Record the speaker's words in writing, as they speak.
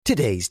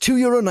Today's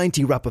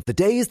 €2.90 wrap of the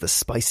day is the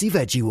spicy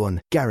veggie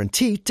one,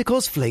 guaranteed to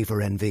cause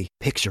flavour envy.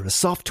 Picture a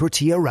soft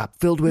tortilla wrap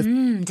filled with...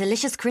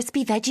 delicious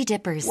crispy veggie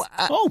dippers.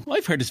 Oh,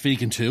 I've heard it's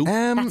vegan too.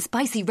 That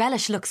spicy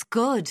relish looks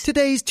good.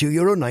 Today's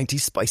 €2.90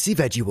 spicy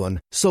veggie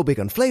one. So big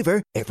on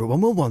flavour,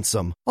 everyone will want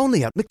some.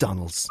 Only at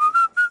McDonald's.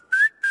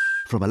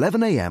 From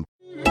 11 a.m.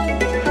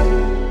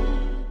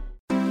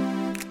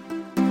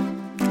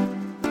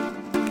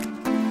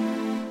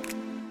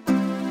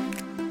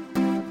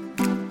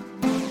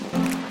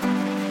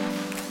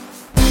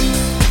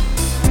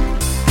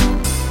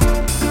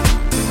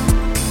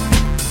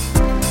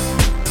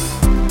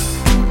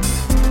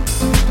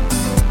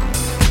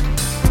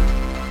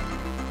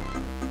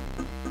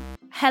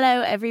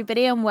 Hello,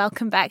 everybody, and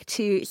welcome back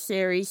to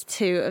Series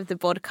 2 of the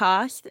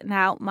podcast.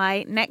 Now,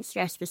 my next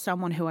guest is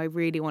someone who I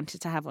really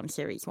wanted to have on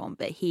Series 1,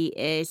 but he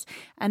is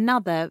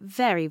another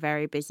very,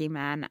 very busy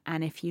man.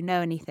 And if you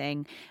know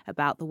anything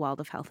about the world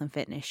of health and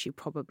fitness, you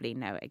probably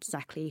know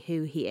exactly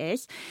who he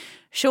is.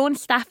 Shaun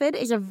Stafford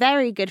is a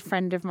very good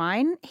friend of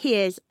mine. He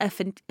is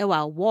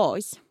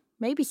was,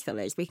 maybe still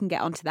is, we can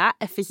get onto that,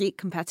 a physique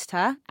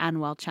competitor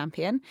and world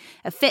champion,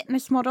 a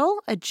fitness model,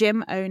 a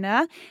gym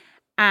owner,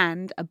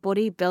 and a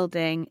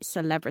bodybuilding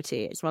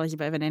celebrity, as well as a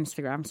bit of an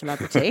Instagram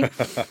celebrity.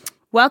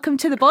 Welcome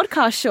to the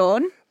podcast,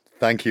 Shaun.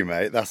 Thank you,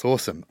 mate. That's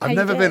awesome. I've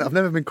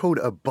never been called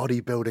a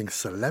bodybuilding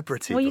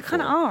celebrity. Well, you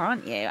kind of are,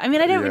 aren't you? I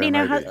mean, I don't really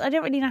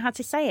know how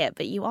to say it,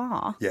 but you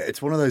are. Yeah,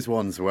 it's one of those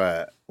ones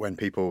where when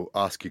people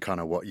ask you kind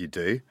of what you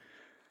do,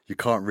 you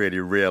can't really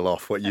reel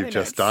off what you've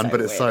just done, but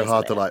it's so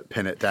hard to like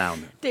pin it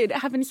down. Dude, it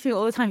happens to me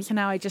all the time. So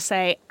now I just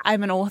say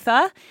I'm an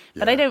author,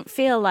 but I don't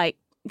feel like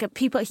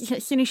people,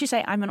 as soon as you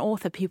say I'm an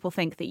author, people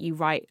think that you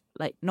write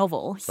like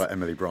novels. Like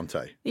Emily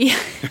Bronte. Yeah.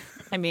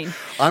 I mean,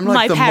 I'm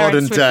like the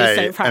modern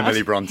day so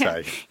Emily Bronte.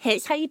 Yeah.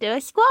 Here's how you do a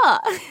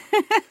squat.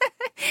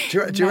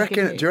 Do you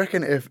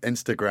reckon if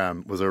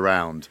Instagram was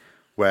around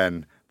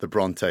when the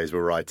Brontes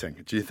were writing,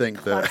 do you think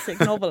classic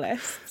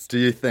novelists? Do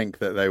you think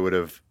that they would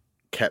have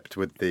kept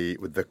with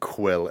the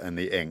quill and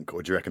the ink,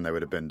 or do you reckon they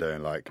would have been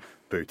doing like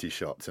booty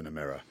shots in a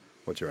mirror?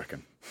 What do you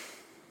reckon?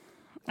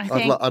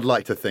 I'd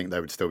like to think they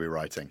would still be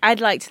writing.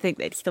 I'd like to think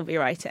they'd still be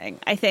writing.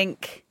 I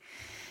think,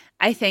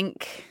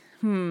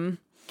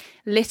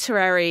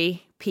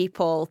 literary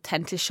people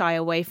tend to shy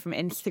away from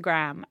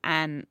Instagram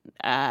and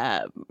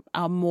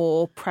are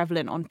more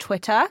prevalent on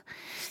Twitter.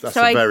 That's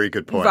a very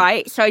good point.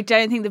 Right. So I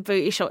don't think the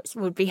booty shots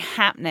would be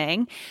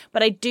happening,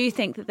 but I do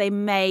think that they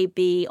may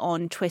be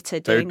on Twitter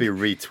doing... They would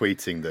be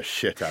retweeting the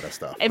shit out of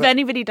stuff. If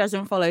anybody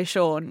doesn't follow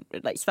Shaun,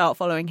 like start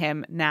following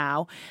him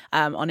now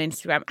on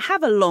Instagram.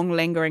 Have a long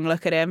lingering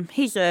look at him.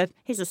 He's a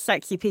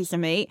sexy piece of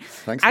meat.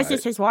 Thanks, As mate.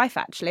 is his wife,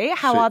 actually.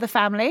 How are the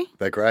family?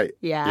 They're great.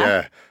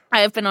 Yeah. I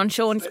have been on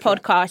Shaun's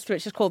podcast,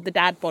 which is called The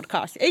Dad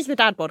Podcast. It is The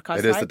Dad Podcast,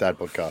 It is The Dad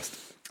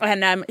Podcast.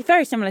 And it's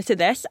very similar to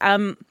this.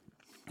 And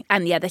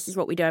yeah, this is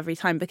what we do every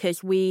time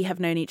because we have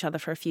known each other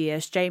for a few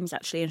years. James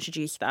actually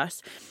introduced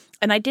us.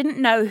 And I didn't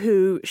know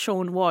who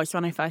Shaun was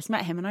when I first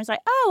met him. And I was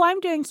like, oh, I'm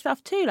doing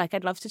stuff too. Like,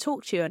 I'd love to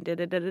talk to you and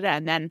da-da-da-da-da.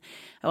 And then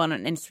I went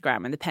on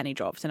Instagram and the penny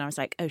dropped. And I was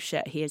like, oh,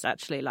 shit, he is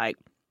actually like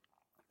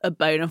a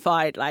bona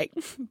fide like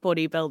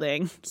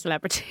bodybuilding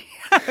celebrity.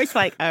 I was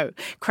like, oh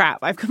crap,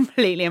 I've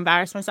completely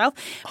embarrassed myself.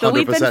 But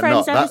we've been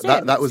friends ever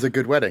since. That was a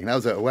good wedding. That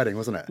was at a wedding,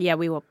 wasn't it? Yeah,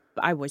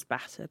 I was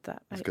battered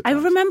that night. I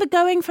remember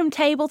going from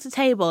table to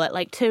table at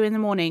like 2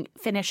 a.m,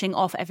 finishing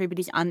off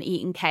everybody's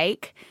uneaten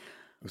cake.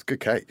 It was good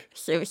cake.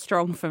 So it was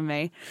strong for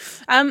me.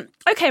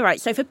 Okay,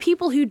 right. So for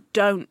people who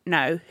don't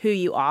know who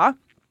you are,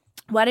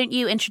 why don't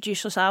you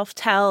introduce yourself,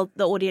 tell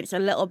the audience a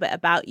little bit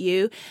about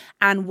you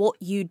and what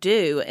you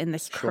do in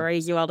this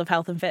crazy world of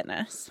health and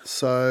fitness?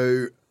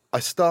 So I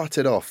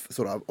started off,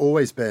 I've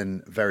always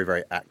been very,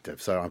 very active.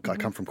 So I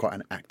come from quite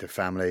an active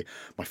family.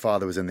 My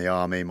father was in the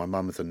army. My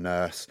mum was a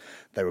nurse.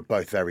 They were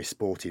both very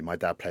sporty. My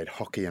dad played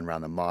hockey and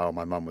ran the mile.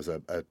 My mum was I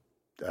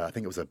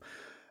think it was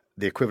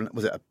the equivalent,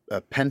 was it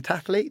a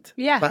pentathlete?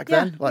 Yeah. Back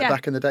then?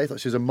 Back in the day?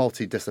 She was a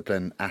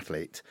multidiscipline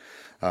athlete.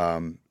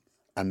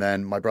 And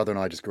then my brother and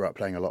I just grew up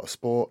playing a lot of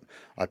sport.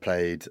 I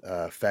played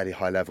fairly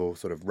high level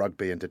sort of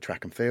rugby and did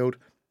track and field.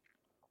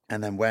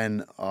 And then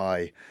when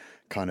I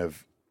kind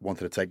of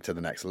wanted to take it to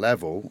the next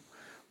level,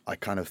 I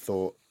kind of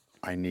thought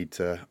I need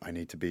to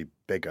be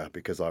bigger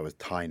because I was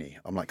tiny.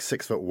 I'm like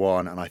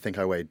 6'1" and I think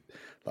I weighed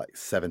like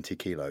 70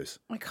 kilos.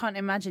 I can't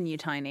imagine you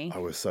tiny. I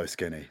was so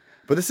skinny.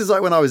 But this is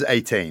like when I was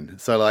 18.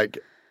 So like,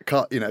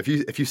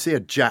 if you see a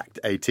jacked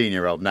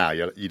 18-year-old now,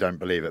 you don't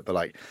believe it. But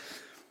like,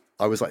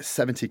 I was like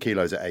 70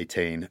 kilos at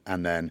 18,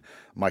 and then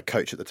my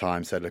coach at the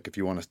time said, look, if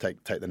you want to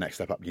take the next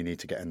step up, you need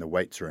to get in the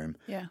weights room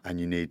and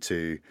you need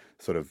to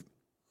sort of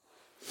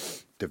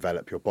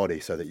develop your body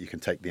so that you can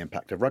take the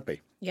impact of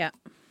rugby. Yeah.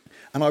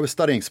 And I was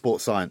studying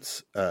sports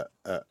science at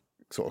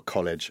sort of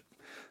college.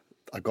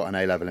 I got an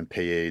A-level in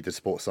PE, did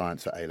sports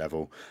science at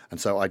A-level.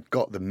 And so I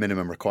got the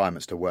minimum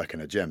requirements to work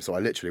in a gym. So I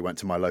literally went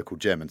to my local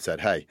gym and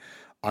said, hey,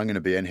 I'm going to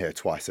be in here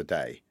twice a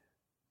day.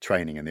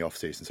 training in the off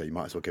season, so you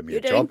might as well give me You're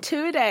a doing job.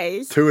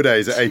 2-a-days.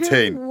 2-a-days at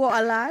 18.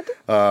 What a lad.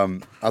 I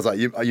was like,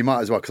 you might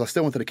as well, because I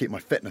still wanted to keep my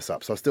fitness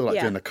up. So I was still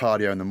Yeah. doing the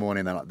cardio in the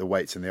morning, then like the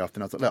weights in the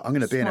afternoon. I was like, look, I'm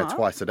going to be in here Smart.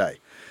 twice a day.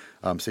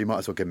 So you might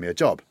as well give me a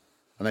job.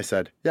 And they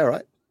said, yeah,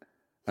 right.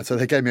 And so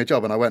they gave me a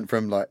job, and I went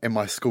from like in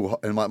my school,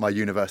 in like my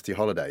university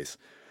holidays,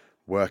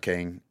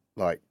 working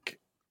like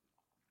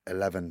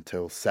 11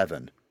 till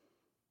 7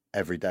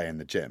 every day in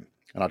the gym.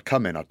 And I'd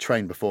come in, I'd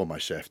train before my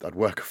shift, I'd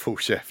work a full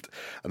shift,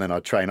 and then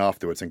I'd train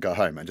afterwards and go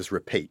home and just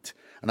repeat.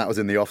 And that was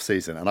in the off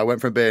season. And I went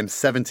from being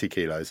 70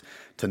 kilos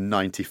to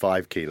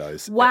 95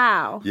 kilos.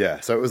 Wow. Yeah.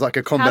 So it was like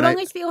a How combination.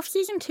 long is the off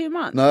season? 2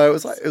 months? No, it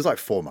was like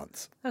 4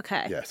 months.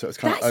 Okay. Yeah. So it's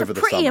kind That's of over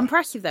the pretty summer.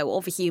 impressive, though.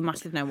 Obviously, you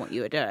must have known what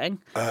you were doing.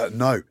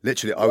 No,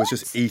 literally, I was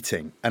just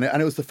eating, and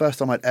it was the first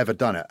time I'd ever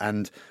done it.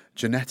 And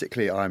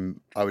genetically, I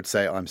would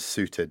say I'm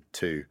suited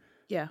to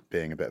Yeah.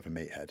 being a bit of a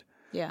meathead.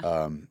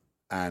 Yeah.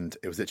 And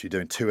it was literally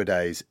doing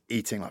 2-a-days,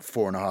 eating like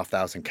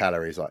 4,500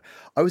 calories. Like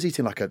I was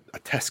eating like a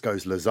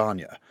Tesco's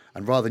lasagna,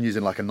 and rather than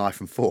using like a knife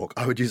and fork,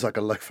 I would use like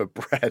a loaf of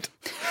bread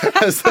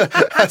as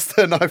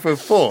the knife and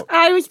fork.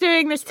 I was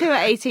doing this too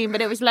at 18,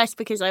 but it was less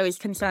because I was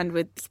concerned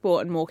with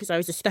sport and more because I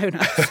was a stoner.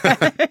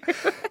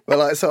 But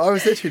like, so I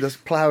was literally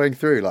just ploughing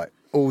through like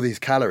all these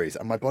calories,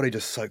 and my body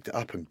just soaked it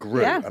up and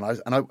grew. Yeah.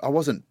 And I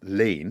wasn't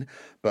lean,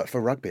 but for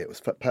rugby it was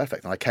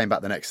perfect. And I came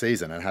back the next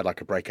season and had like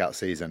a breakout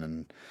season,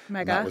 and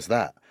Mega. that was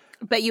that.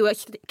 But you were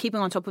keeping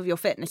on top of your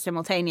fitness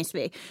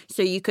simultaneously.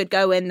 So you could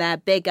go in there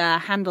bigger,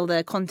 handle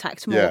the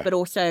contact more, Yeah. but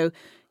also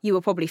you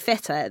were probably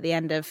fitter at the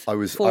end of 4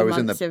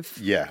 months of...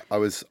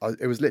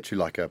 It was literally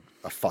like a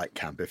fight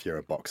camp if you're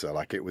a boxer.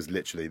 Like it was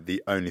literally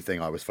the only thing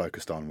I was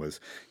focused on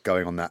was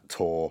going on that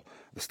tour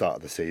at the start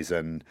of the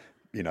season,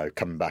 you know,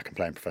 coming back and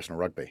playing professional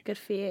rugby. Good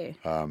for you.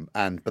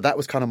 But that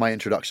was kind of my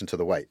introduction to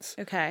the weights.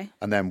 Okay.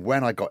 And then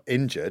when I got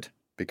injured,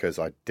 because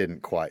I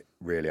didn't quite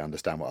really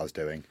understand what I was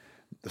doing,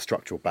 the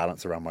structural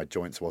balance around my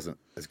joints wasn't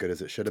as good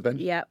as it should have been.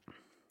 Yep.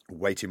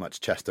 Way too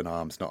much chest and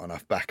arms, not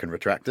enough back and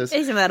retractors.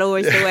 Isn't that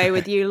always the way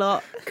with you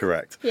lot?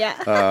 Correct.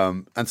 Yeah.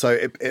 And so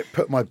it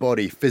put my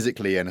body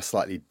physically in a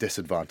slightly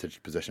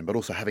disadvantaged position, but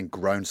also having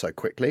grown so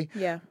quickly,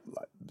 Yeah.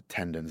 like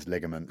tendons,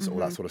 ligaments, all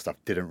that sort of stuff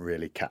didn't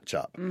really catch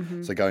up.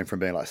 So going from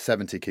being like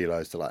 70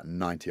 kilos to like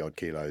 90 odd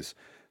kilos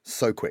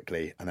so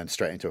quickly and then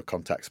straight into a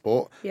contact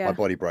sport, Yeah. my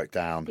body broke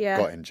down, Yeah.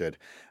 got injured.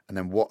 And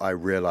then what I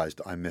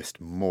realized I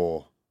missed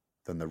more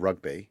than the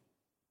rugby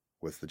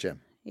was the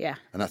gym. Yeah.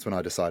 And that's when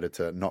I decided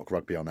to knock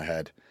rugby on the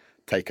head,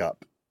 take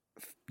up,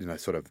 you know,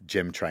 sort of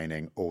gym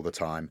training all the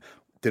time,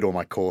 did all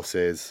my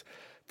courses,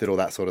 did all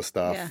that sort of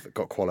stuff, Yeah.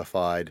 got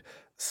qualified.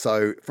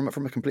 So from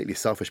a completely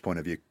selfish point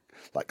of view,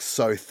 like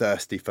so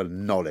thirsty for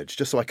knowledge,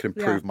 just so I could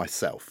improve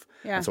myself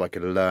Yeah. and so I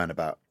could learn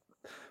about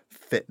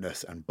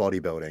fitness and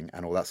bodybuilding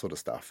and all that sort of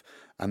stuff.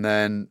 And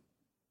then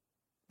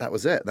that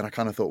was it. Then I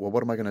kind of thought, well,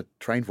 what am I going to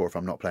train for if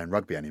I'm not playing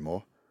rugby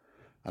anymore?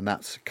 And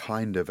that's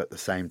kind of at the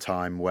same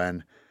time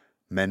when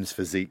Men's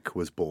Physique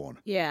was born.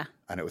 Yeah.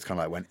 And it was kind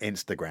of like when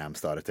Instagram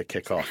started to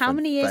kick off. How and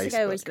many years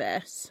ago Facebook. was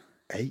this?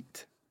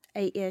 8?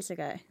 8 years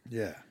ago.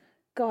 Yeah.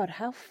 God,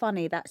 how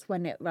funny. That's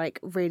when it like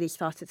really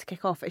started to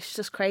kick off. It's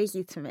just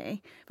crazy to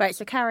me. Right,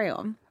 so carry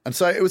on. And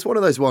so it was one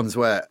of those ones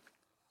where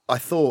I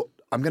thought,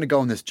 I'm going to go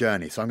on this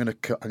journey. So I'm going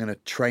to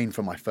train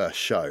for my first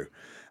show.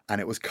 And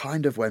it was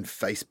kind of when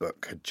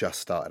Facebook had just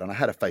started. And I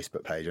had a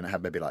Facebook page and it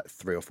had maybe like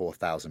 3,000 or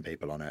 4,000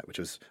 people on it, which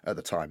was at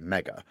the time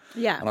mega.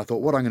 Yeah. And I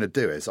thought, what I'm going to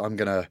do is I'm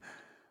going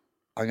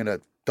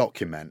to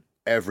document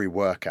every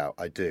workout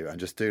I do and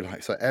just do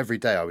like, so every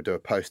day I would do a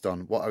post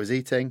on what I was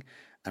eating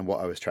and what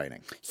I was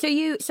training.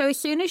 So as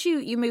soon as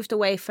you moved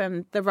away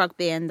from the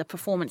rugby and the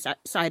performance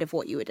side of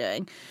what you were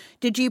doing,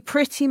 did you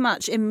pretty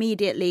much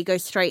immediately go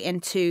straight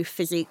into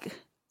physique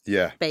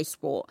Yeah. based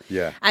sport?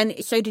 Yeah.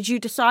 And so did you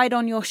decide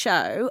on your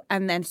show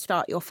and then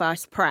start your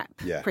first prep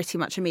Yeah. pretty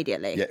much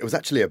immediately? Yeah, it was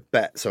actually a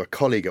bet. So a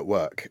colleague at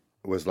work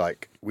was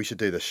like, we should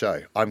do the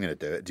show. I'm going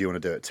to do it. Do you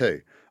want to do it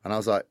too? And I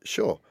was like,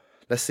 sure.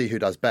 Let's see who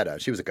does better.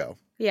 She was a girl.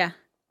 Yeah.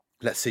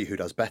 Let's see who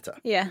does better.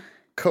 Yeah.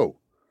 Cool.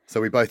 So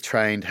we both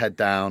trained head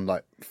down,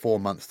 like 4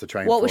 months to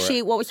train What for was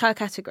it. What was her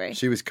category?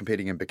 She was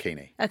competing in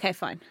bikini Okay,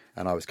 fine.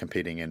 and I was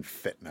competing in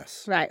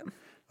fitness. Right.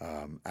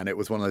 And it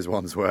was one of those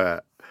ones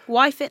where,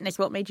 Why fitness?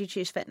 What made you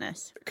choose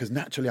fitness? because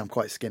naturally I'm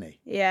quite skinny.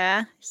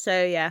 Yeah.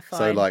 So yeah, fine.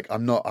 So like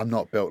I'm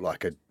not built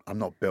like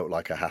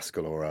a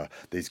Haskell or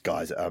these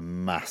guys that are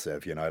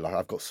massive, you know, like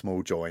I've got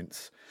small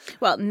joints.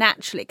 Well,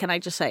 naturally, can I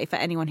just say, for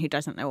anyone who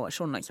doesn't know what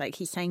Shaun looks like,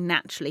 he's saying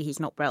naturally he's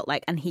not built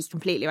like, and he's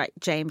completely right.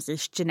 James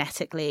is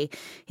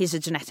he's a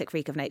genetic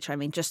freak of nature. I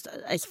mean, just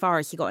as far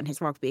as he got in his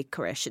rugby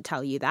career should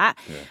tell you that.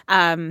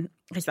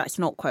 Because that's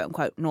not quote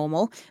unquote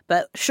normal.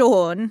 But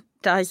Shaun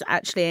does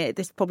actually,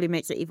 this probably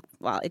makes it,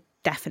 it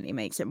definitely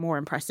makes it more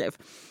impressive.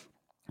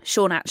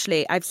 Shaun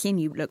actually, I've seen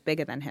you look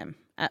bigger than him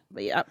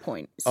at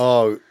points.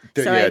 Oh,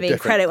 so yeah, I mean,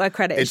 different. credit where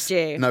credit is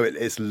due. No,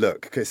 it's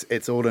look, because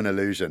it's all an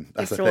illusion.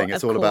 That's It's the all- thing.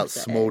 It's of all about course it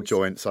small is.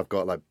 joints. I've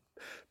got like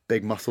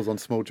big muscles on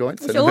small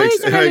joints. It's and it always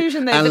makes- an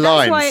illusion, though. And but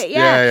lines. that's why,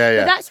 yeah.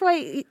 But that's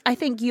why I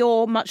think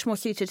you're much more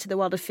suited to the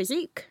world of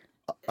physique.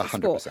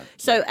 sport. 100%.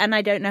 So, and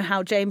I don't know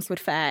how James would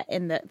fare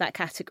in that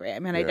category. I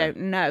mean, I Yeah. don't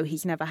know.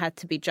 He's never had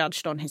to be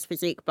judged on his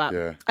physique, but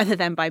Yeah. other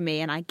than by me,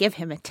 and I give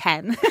him a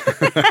 10.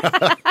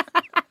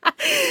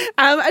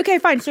 Okay,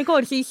 fine. So go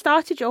on. So you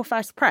started your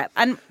first prep,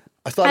 and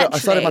I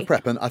started my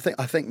prep, and I think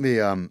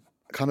the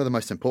kind of the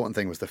most important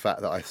thing was the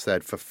fact that I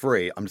said, for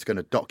free, I'm just going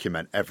to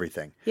document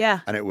everything. Yeah.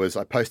 And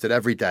I posted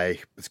every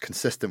day, was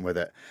consistent with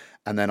it,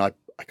 and then I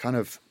kind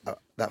of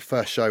that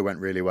first show went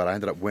really well. I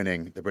ended up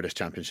winning the British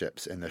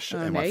Championships in this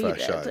in my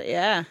first show.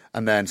 Yeah.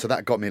 And then so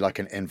that got me like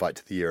an invite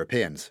to the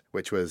Europeans,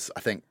 which was I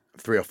think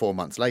 3 or 4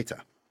 months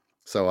later.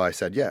 So I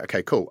said, yeah,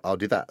 okay, cool, I'll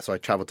do that. So I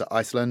travelled to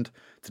Iceland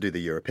to do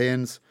the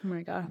Europeans. Oh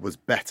my God. Was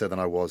better than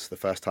I was the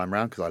first time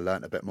round because I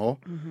learnt a bit more.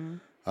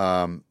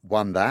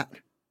 Won that,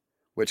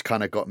 which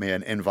kind of got me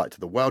an invite to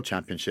the World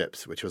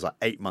Championships, which was like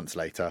 8 months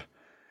later.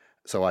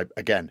 So I,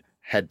 again,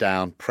 head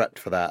down, prepped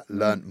for that,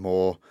 learnt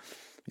more,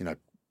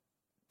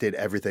 did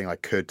everything I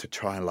could to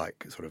try and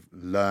like sort of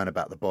learn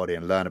about the body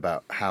and learn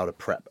about how to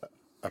prep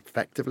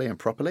effectively and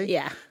properly.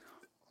 Yeah.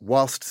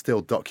 Whilst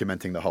still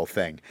documenting the whole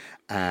thing.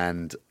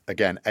 And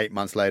again, 8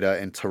 months later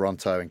in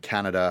Toronto in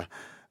Canada,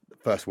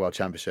 first World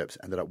Championships,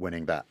 ended up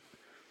winning that.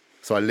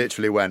 So I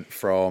literally went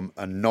from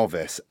a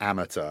novice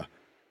amateur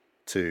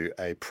to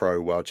a pro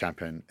world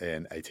champion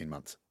in 18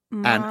 months.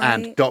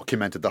 And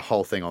documented the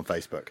whole thing on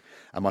Facebook.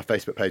 And my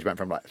Facebook page went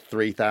from like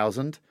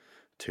 3,000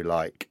 to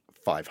like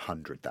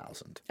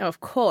 500,000.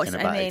 Of course. In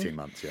about 18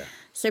 months, yeah.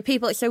 So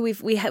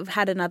we have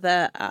had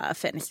another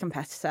fitness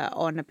competitor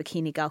on, a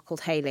bikini girl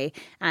called Hayley,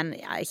 and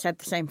I said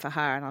the same for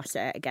her, and I'll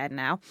say it again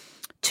now.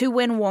 To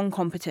win one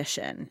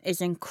competition is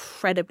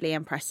incredibly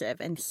impressive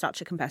in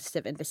such a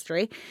competitive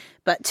industry,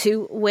 but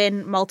to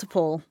win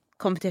multiple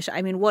competition,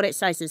 I mean, what it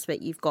says is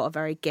that you've got a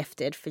very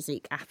gifted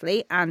physique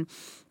athlete, and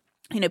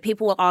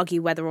people will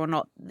argue whether or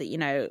not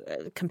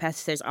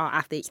competitors are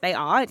athletes. They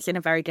are. It's in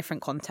a very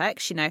different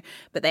context,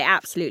 but they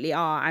absolutely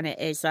are, and it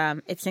is.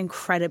 It's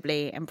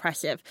incredibly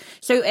impressive.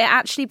 So it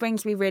actually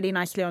brings me really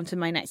nicely onto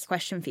my next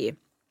question for you.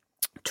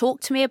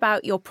 Talk to me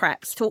about your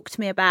preps. Talk to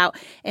me about,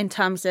 in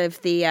terms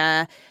of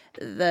the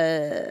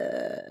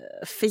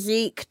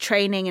physique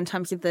training, in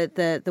terms of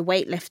the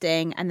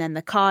weightlifting, and then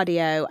the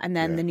cardio, and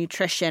then the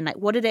nutrition. Like,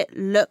 what did it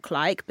look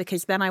like?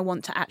 Because then I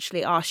want to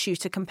actually ask you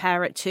to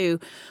compare it to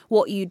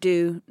what you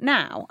do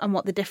now and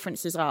what the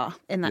differences are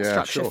in that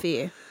structure for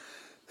you.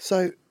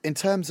 So in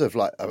terms of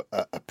like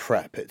a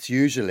prep, it's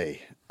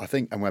usually, I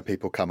think, and where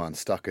people come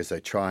unstuck is they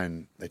try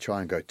and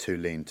go too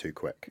lean too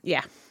quick.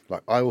 Yeah.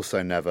 Like, I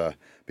also never,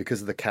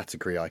 because of the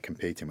category I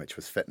compete in, which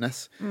was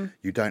fitness,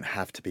 you don't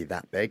have to be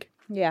that big.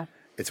 Yeah.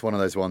 It's one of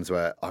those ones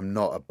where I'm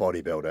not a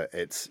bodybuilder.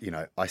 It's,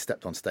 I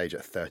stepped on stage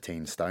at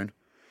 13 stone,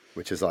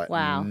 which is like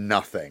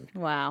nothing.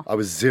 Wow. I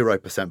was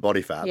 0%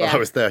 body fat, Yeah. but I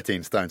was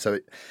 13 stone. So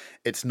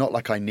it's not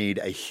like I need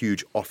a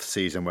huge off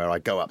season where I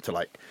go up to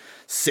like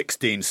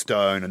 16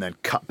 stone and then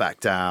cut back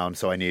down.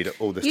 So I need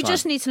all this time. You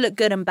just need to look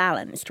good and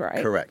balanced,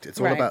 right? Correct. It's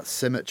all about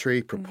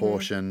symmetry,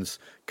 proportions,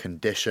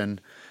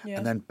 condition. Yeah.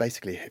 And then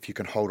basically, if you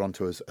can hold on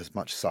to as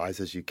much size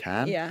as you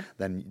can,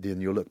 then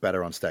you'll look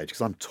better on stage.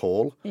 Because I'm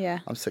tall. Yeah.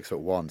 I'm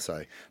 6'1".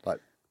 So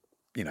like,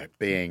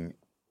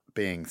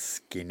 being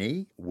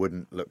skinny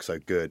wouldn't look so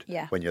good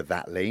when you're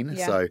that lean.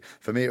 Yeah. So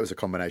for me, it was a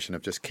combination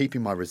of just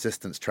keeping my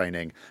resistance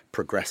training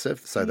progressive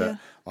so that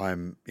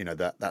I'm,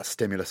 that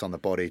stimulus on the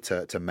body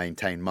to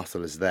maintain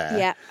muscle is there.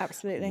 Yeah,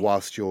 absolutely.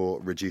 Whilst you're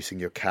reducing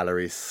your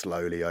calories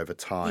slowly over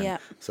time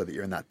so that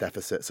you're in that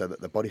deficit so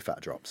that the body fat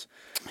drops.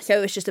 So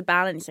it was just a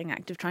balancing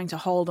act of trying to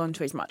hold on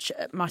to as much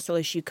muscle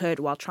as you could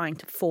while trying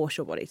to force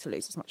your body to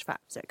lose as much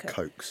fat as it could.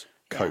 Coax.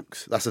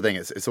 That's the thing.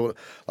 It's all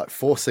like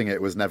forcing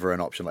it was never an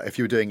option. Like if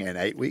you were doing it in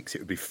 8 weeks, it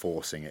would be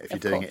forcing it. If you're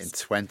doing it in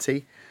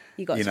 20,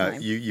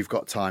 you've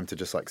got time to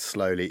just like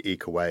slowly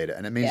eke away at it.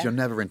 And it means you're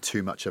never in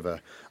too much of a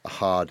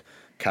hard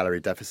calorie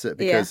deficit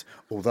because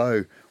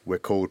although we're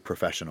called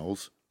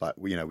professionals, like,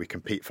 we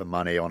compete for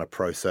money on a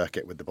pro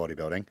circuit with the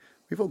bodybuilding,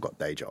 we've all got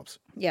day jobs.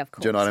 Yeah, of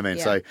course. Do you know what I mean?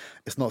 Yeah. So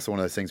it's not one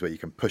of those things where you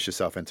can push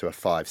yourself into a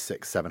 500,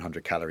 600,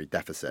 700 calorie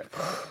deficit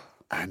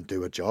and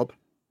do a job.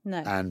 No.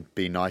 And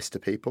be nice to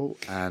people.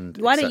 And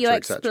why don't you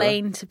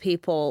explain to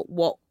people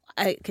what?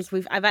 Because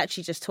I've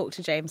actually just talked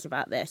to James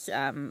about this.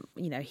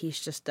 He's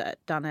just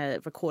done a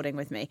recording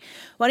with me.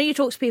 Why don't you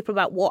talk to people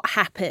about what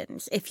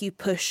happens if you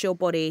push your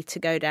body to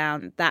go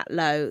down that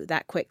low,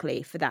 that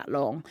quickly, for that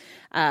long?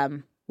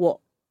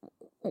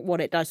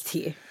 What it does to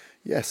you?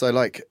 Yeah. So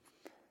like,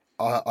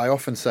 I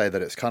often say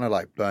that it's kind of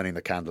like burning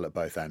the candle at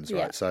both ends, right?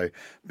 Yeah. So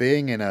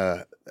being in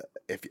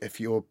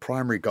if your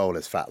primary goal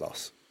is fat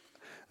loss,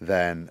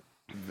 then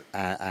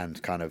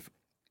and kind of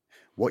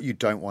what you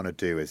don't want to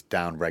do is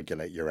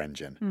down-regulate your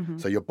engine. Mm-hmm.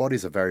 So your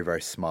body's a very,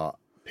 very smart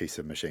piece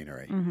of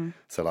machinery. Mm-hmm.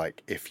 So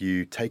like if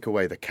you take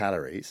away the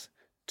calories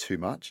too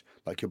much,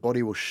 like your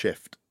body will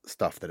shift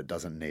stuff that it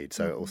doesn't need.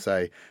 So it will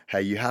say,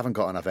 hey, you haven't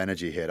got enough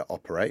energy here to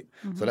operate,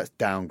 so let's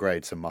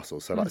downgrade some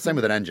muscles. So like same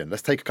with an engine,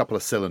 let's take a couple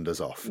of cylinders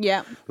off.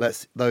 Yeah.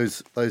 Let's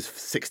those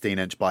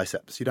 16-inch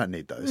biceps, you don't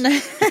need those.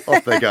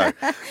 Off they go.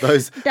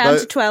 Those Down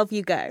to 12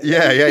 you go.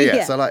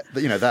 Yeah. So like,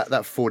 you know, that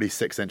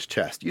 46-inch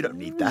chest, you don't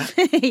need that.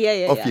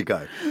 Off you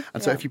go.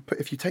 And so if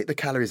you take the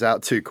calories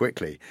out too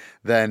quickly,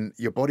 then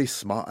your body's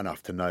smart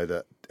enough to know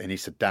that it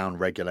needs to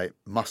down-regulate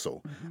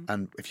muscle.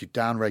 And if you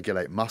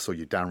down-regulate muscle,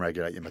 you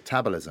down-regulate your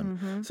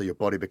metabolism, so your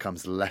body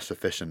becomes less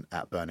efficient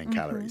at burning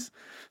calories.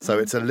 So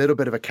it's a little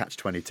bit of a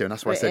catch-22, and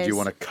that's why I said you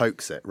want to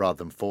coax it rather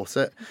than force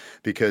it,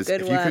 because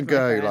if you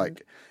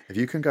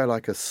can go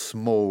like a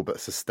small but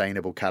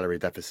sustainable calorie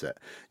deficit,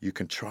 you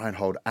can try and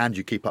hold, and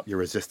you keep up your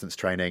resistance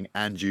training,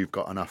 and you've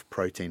got enough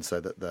protein so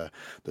that the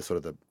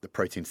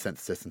protein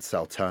synthesis and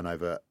cell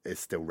turnover is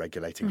still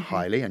regulating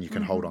highly, and you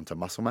can hold on to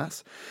muscle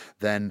mass,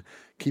 then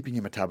keeping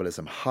your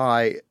metabolism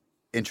high,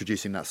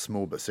 introducing that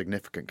small but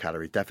significant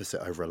calorie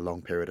deficit over a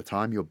long period of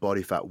time, your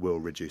body fat will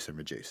reduce and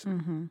reduce.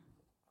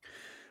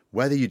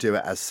 Whether you do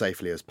it as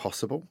safely as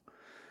possible,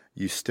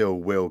 you still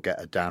will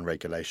get a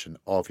downregulation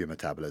of your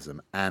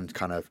metabolism and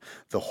kind of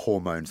the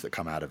hormones that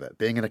come out of it.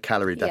 Being in a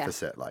calorie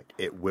deficit, like,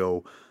 it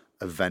will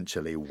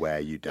eventually wear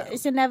you down.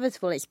 It's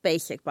inevitable. It's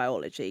basic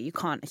biology. You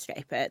can't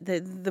escape it.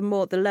 The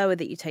lower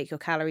that you take your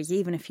calories,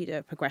 even if you do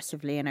it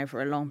progressively and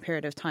over a long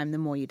period of time, the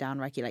more you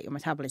downregulate your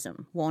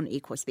metabolism. One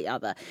equals the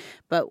other.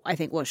 But I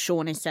think what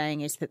Shaun is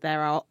saying is that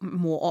there are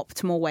more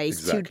optimal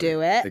ways to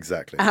do it.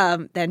 Exactly.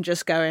 Than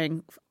just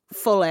going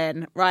full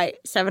in, right,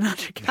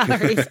 700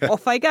 calories,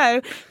 off I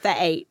go for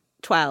 8,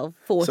 12,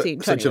 14,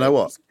 20 So do you know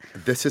what?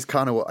 This is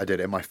kind of what I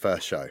did in my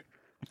first show.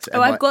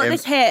 I've got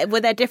this here. Were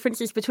there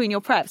differences between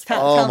your preps?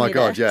 Oh my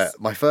God, yeah.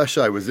 My first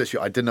show was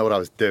literally, I didn't know what I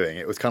was doing.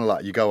 It was kind of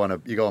like you go on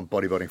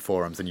bodybuilding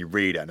forums and you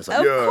read it and it's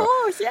like, of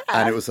course, yeah.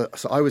 And it was,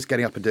 so I was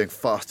getting up and doing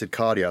fasted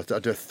cardio.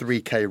 I'd do a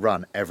 3K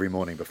run every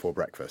morning before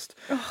breakfast.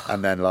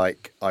 And then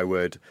like I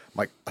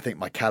think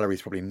my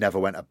calories probably never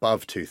went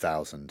above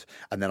 2,000.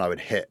 And then I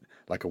would hit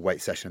like a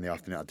weight session in the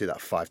afternoon. I'd do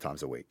that 5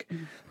 times a week.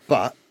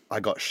 But I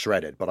got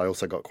shredded, but I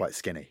also got quite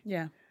skinny.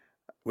 Yeah.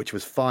 Which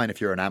was fine if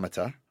you're an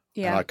amateur.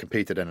 Yeah. And I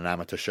competed in an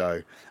amateur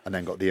show and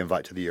then got the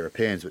invite to the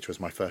Europeans, which was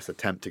my first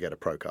attempt to get a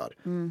pro card.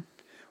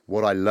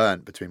 What I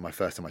learned between my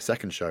first and my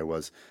second show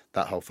was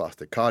that whole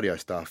fasted cardio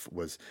stuff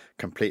was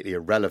completely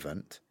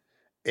irrelevant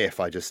if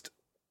I just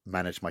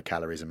managed my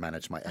calories and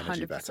managed my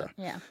energy better.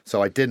 Yeah.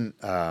 So I didn't,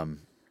 I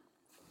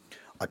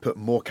put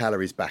more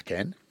calories back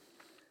in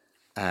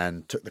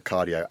and took the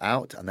cardio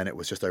out, and then it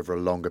was just over a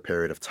longer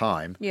period of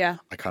time. Yeah.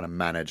 I kind of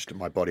managed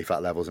my body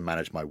fat levels and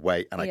managed my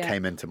weight, and I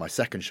came into my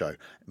second show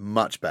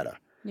much better.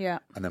 Yeah.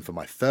 And then for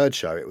my third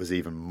show, it was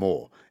even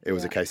more. It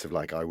was a case of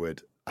like I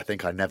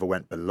think I never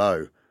went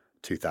below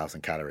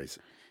 2,000 calories.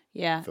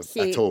 Yeah.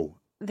 At all.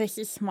 This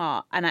is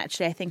smart. And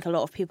actually, I think a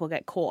lot of people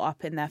get caught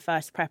up in their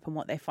first prep, and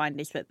what they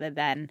find is that they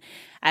then,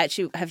 I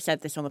actually have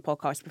said this on the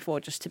podcast before,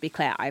 just to be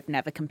clear, I've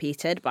never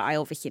competed, but I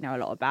obviously know a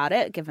lot about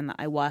it, given that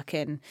I work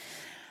in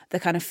the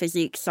kind of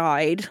physique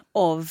side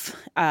of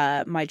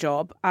my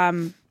job.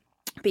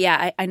 But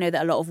yeah, I know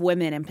that a lot of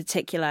women in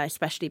particular,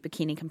 especially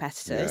bikini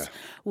competitors,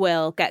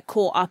 will get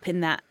caught up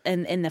in that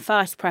in the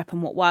first prep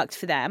and what worked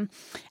for them.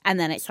 And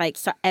then it's like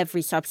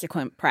every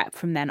subsequent prep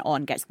from then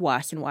on gets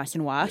worse and worse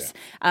and worse.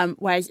 Yeah.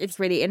 Whereas it's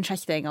really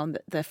interesting on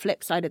the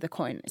flip side of the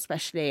coin,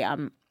 especially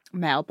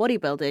male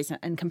bodybuilders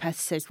and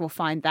competitors will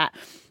find that,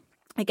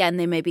 again,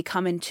 they may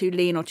become in too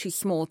lean or too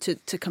small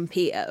to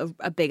compete at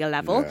a bigger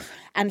level. Yeah.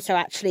 And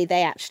so they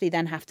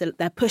then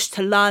they're pushed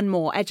to learn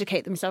more,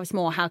 educate themselves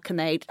more. How can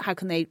they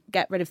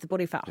get rid of the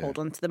body fat, hold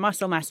on to the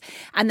muscle mass?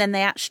 And then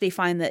they actually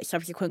find that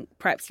subsequent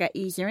preps get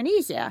easier and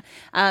easier.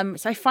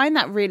 So I find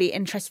that really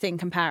interesting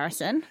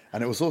comparison.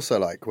 And it was also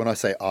like, when I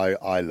say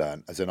I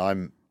learn, as in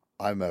I'm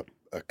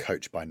a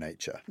coach by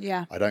nature.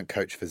 Yeah. I don't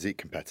coach physique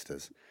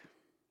competitors.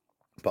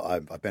 But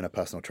I've been a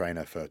personal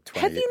trainer for 20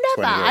 years. Have you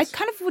never? I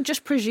kind of would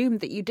just presume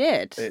that you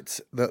did.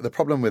 It's the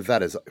problem with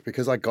that is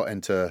because I got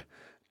into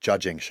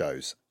judging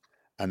shows,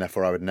 and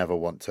therefore I would never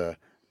want to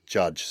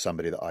judge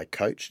somebody that I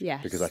coached.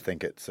 Yes. Because I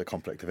think it's a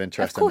conflict of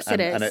interest. Of course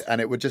it is.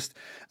 And it would just,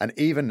 and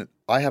even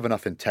I have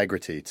enough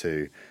integrity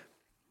to,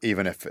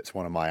 even if it's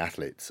one of my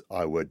athletes,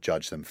 I would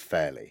judge them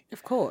fairly.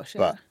 Of course, yeah.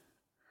 But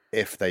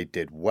if they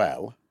did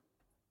well,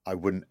 I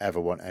wouldn't ever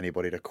want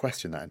anybody to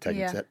question that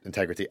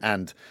integrity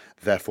and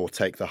therefore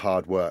take the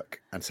hard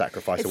work and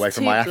sacrifice away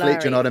from my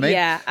athlete. Do you know what I mean?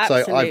 Yeah,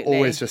 absolutely. So I've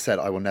always just said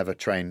I will never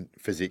train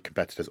physique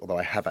competitors, although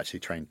I have actually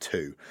trained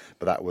 2,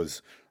 but that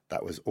was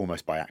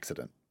almost by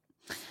accident.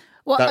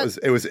 Well,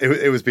 it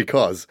was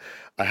because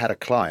I had a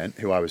client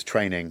who I was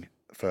training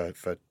for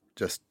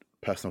just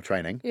personal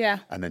training. Yeah.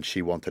 And then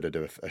she wanted to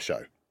do a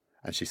show.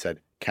 And she said,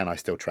 can I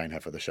still train her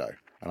for the show?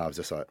 And I was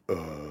just like,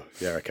 oh,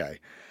 yeah, okay.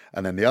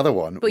 And then the other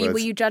one But were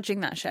you judging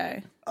that show?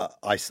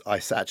 I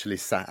actually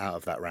sat out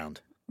of that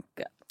round.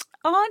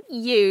 Aren't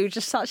you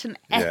just such an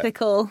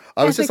ethical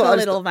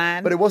little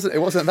man? But it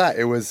wasn't that.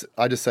 It was,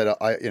 I just said,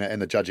 in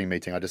the judging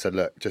meeting, I just said,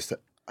 look, just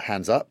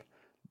hands up.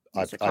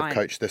 I've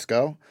coached this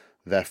girl.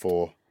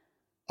 Therefore,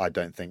 I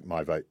don't think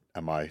my vote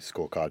and my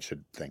scorecard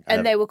should think.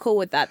 And they were cool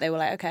with that. They were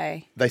like,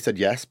 okay. They said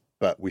yes,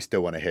 but we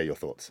still want to hear your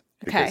thoughts.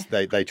 Because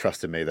they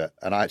trusted me that,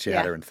 and I actually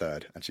had her in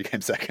third, and she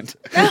came second.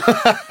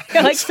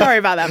 You're like, sorry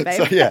about that,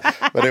 babe. So,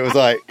 yeah, but it was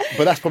like,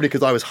 but that's probably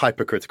because I was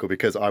hypercritical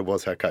because I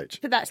was her coach.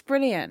 But that's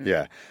brilliant.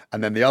 Yeah,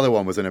 and then the other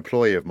one was an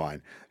employee of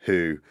mine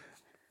who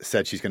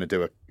said she's going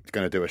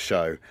to do a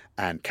show,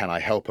 and can I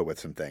help her with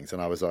some things?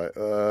 And I was like,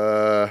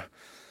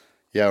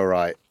 yeah, all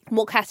right.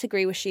 What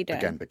category was she doing?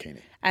 Again,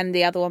 bikini. And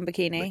the other one,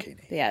 bikini?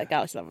 Bikini. Yeah,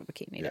 girls love a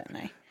bikini, don't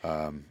they?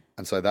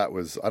 And so that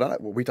was, I don't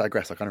know, we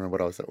digress. I can't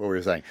remember what we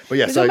were saying. But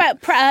yeah, so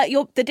about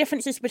the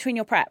differences between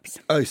your preps.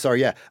 Oh,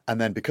 sorry, yeah. And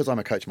then because I'm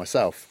a coach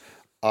myself,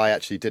 I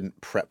actually didn't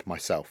prep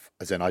myself,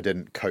 as in I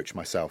didn't coach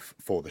myself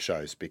for the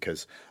shows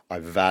because I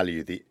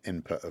value the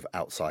input of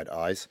outside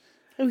eyes.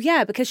 Oh,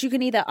 yeah, because you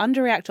can either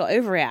underreact or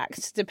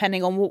overreact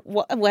depending on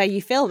where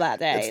you feel that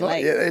day.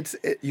 It's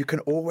not, you can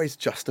always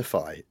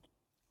justify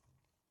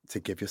to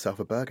give yourself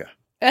a burger.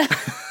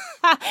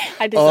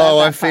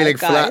 I'm feeling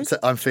flat.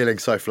 I'm feeling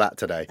so flat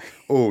today.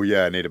 Oh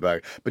yeah, I need a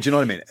burger. But you know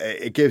what I mean?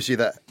 It gives you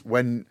that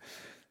when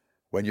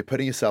you're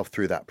putting yourself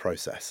through that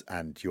process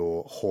and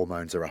your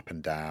hormones are up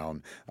and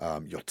down,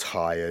 you're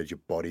tired, your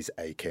body's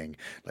aching.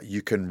 Like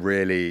you can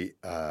really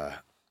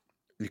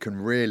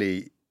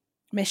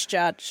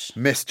misjudge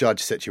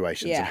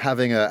situations. Yeah. And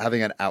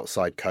having an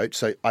outside coach.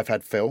 So I've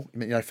had Phil.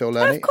 You know Phil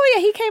Lerney? Of course,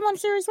 yeah, he came on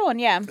Series 1,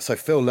 yeah. So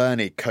Phil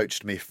Lerney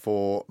coached me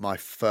for my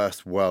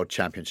first World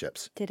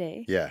Championships. Did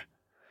he? Yeah.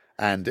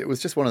 And it was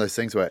just one of those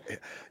things where,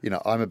 you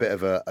know, I'm a bit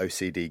of a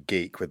OCD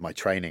geek with my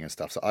training and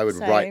stuff. So I would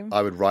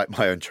write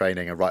my own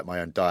training and write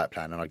my own diet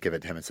plan, and I'd give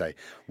it to him and say,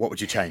 "What would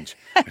you change?"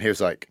 And he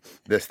was like,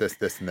 "This, and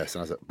this," and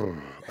I was like,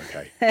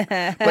 "Okay."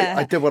 But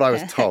I did what I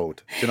was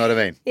told. Do you know what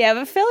I mean? Yeah,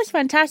 but Phil is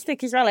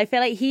fantastic as well. I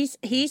feel like he's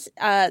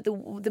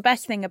the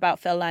best thing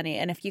about Phil Lerney.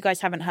 And if you guys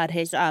haven't heard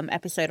his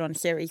episode on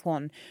Series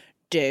 1.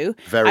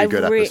 Very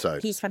good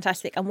episode. He's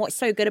fantastic. And what's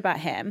so good about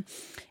him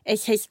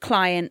is his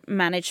client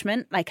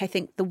management. Like, I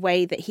think the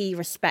way that he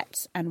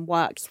respects and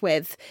works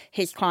with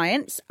his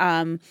clients,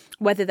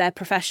 whether they're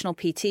professional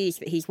PTs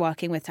that he's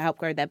working with to help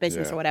grow their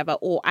business or whatever,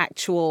 or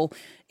actual,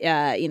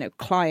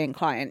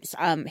 clients,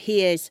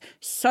 he is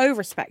so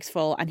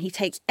respectful, and he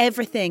takes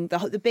everything,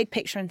 the big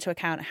picture into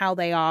account, how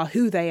they are,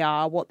 who they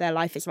are, what their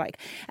life is like.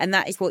 And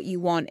that is what you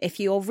want. If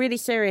you're really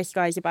serious,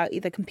 guys, about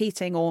either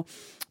competing or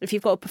if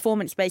you've got a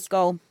performance-based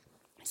goal,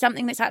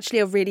 something that's actually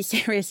a really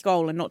serious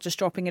goal and not just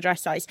dropping a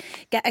dress size,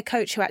 get a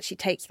coach who actually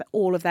takes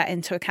all of that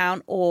into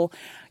account, or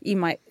you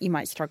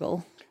might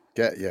struggle.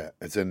 Yeah.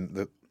 It's in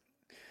the,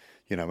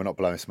 we're not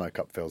blowing smoke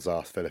up Phil's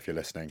ass, Phil, if you're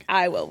listening.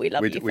 I will. We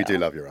love you, Phil. We do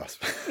love your ass.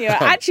 Yeah,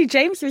 actually,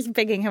 James was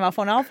bigging him up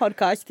on our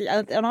podcast,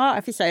 on our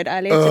episode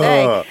earlier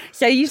today.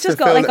 So you've just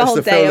got like a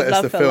whole day of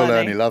love for It's the Phil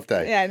Lerney love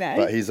day. Yeah, I know.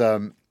 But he's,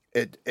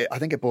 I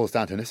think it boils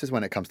down to, and this is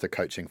when it comes to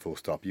coaching full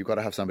stop, you've got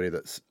to have somebody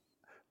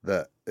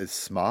that is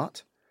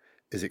smart,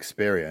 is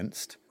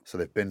experienced, so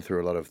they've been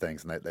through a lot of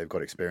things and they've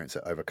got experience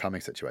at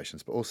overcoming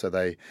situations, but also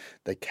they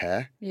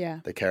care. Yeah.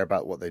 They care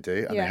about what they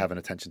do, and they have an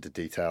attention to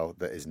detail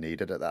that is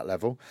needed at that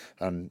level.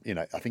 And,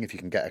 I think if you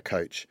can get a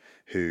coach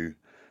who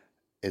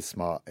is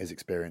smart, is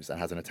experienced, and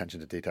has an attention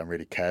to detail and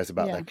really cares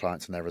about their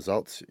clients and their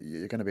results,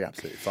 you're going to be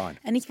absolutely fine.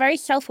 And he's very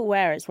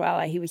self-aware as well.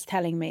 Like, he was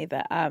telling me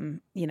that,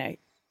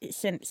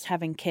 since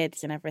having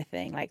kids and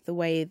everything, like the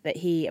way that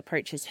he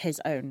approaches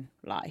his own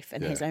life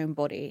and his own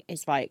body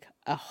is like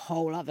a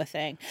whole other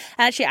thing.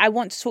 And actually, I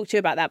want to talk to you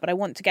about that, but I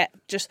want to get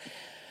just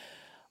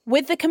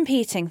with the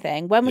competing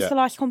thing. When was the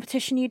last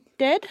competition you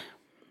did?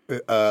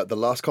 The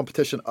last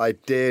competition I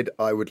did,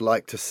 I would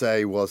like to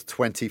say, was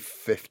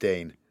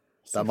 2015.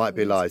 That might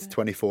be lies.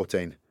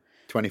 2014,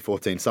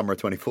 summer of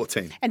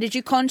 2014. And did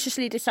you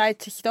consciously decide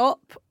to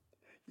stop?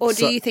 Or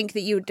do you think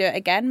that you would do it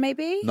again,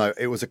 maybe? No,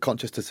 it was a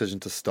conscious decision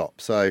to stop.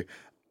 So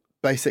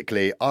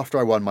basically, after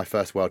I won my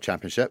first World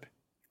Championship,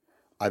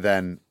 I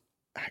then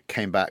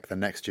came back the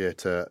next year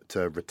to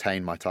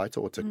retain my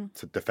title, or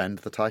to defend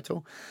the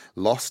title.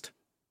 Lost.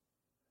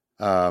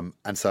 And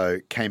so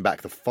came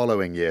back the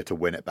following year to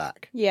win it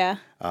back. Yeah.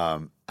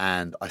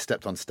 And I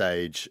stepped on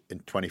stage in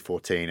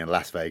 2014 in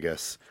Las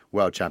Vegas,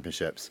 World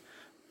Championships,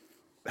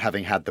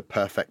 having had the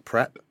perfect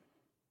prep.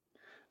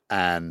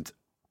 And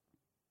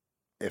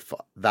if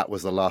that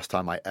was the last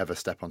time I ever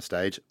step on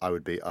stage, I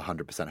would be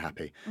 100%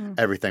 happy.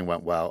 Everything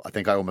went well. I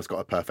think I almost got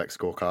a perfect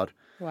scorecard.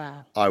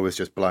 Wow. I was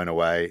just blown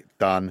away.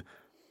 Done.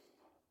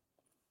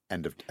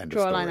 End of story.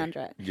 Draw a line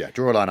under it. Yeah,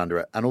 draw a line under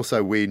it. And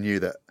also we knew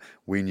that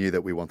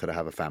we wanted to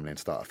have a family and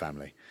start a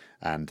family.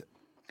 And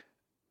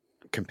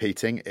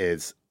competing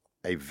is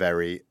a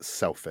very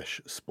selfish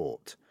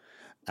sport.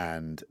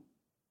 And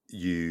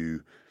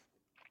you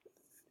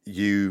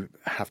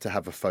have to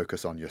have a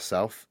focus on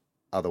yourself.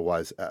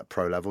 Otherwise, at a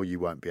pro level, you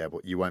won't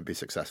be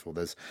successful.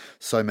 There's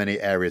so many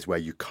areas where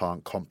you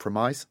can't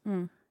compromise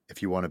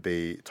if you want to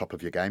be top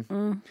of your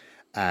game.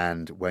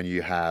 And when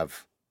you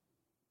have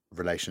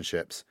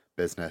relationships,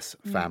 business,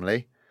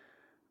 family,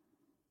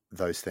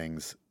 those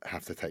things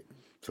have to take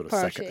sort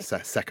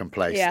of second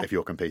place if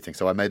you're competing.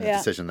 So I made the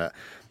decision that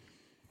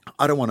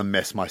I don't want to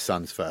miss my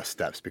son's first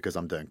steps because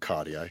I'm doing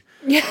cardio.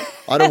 Yeah.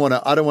 I don't want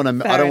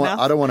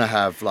to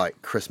have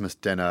like Christmas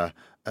dinner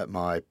at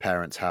my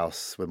parents'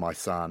 house with my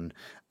son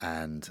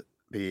and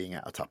be eating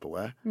out of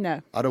Tupperware.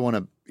 No. I don't want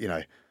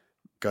to,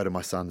 go to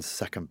my son's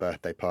second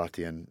birthday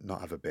party and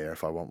not have a beer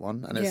if I want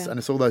one. And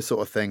it's all those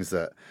sort of things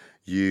that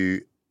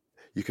you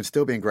can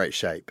still be in great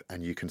shape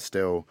and you can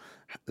still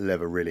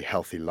live a really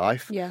healthy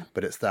life. Yeah.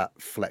 But it's that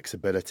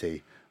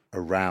flexibility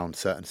around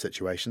certain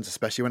situations,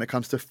 especially when it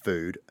comes to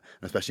food,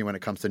 and especially when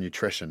it comes to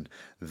nutrition,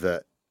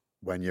 that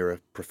when you're a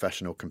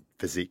professional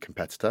physique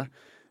competitor,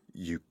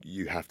 you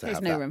have to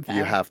have that.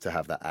 You have to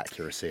have that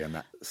accuracy and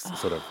that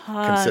sort of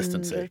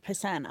consistency.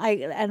 100%.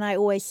 I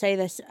always say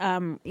this.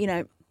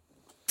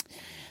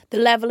 The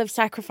level of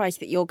sacrifice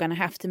that you're going to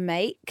have to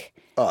make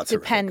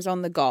depends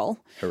on the goal.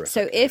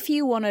 So if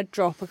you want to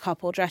drop a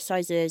couple dress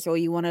sizes, or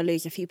you want to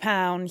lose a few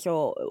pounds,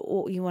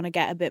 or you want to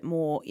get a bit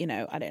more,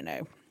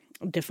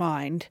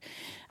 defined,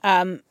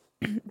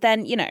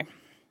 then,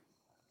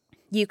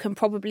 you can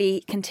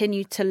probably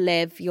continue to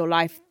live your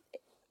life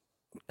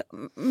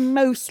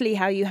mostly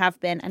how you have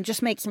been and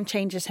just make some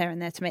changes here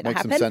and there to make that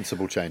happen. Make some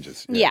sensible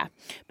changes. Yeah.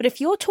 But if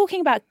you're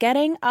talking about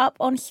getting up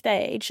on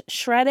stage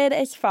shredded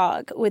as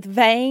fuck with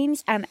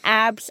veins and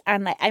abs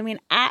and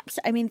abs,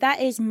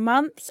 that is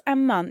months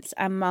and months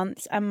and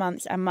months and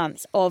months and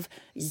months of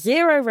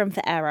zero room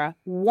for error,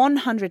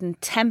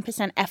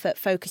 110% effort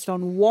focused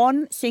on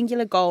one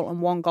singular goal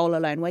and one goal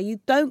alone, where you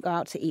don't go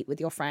out to eat with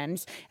your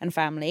friends and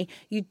family,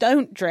 you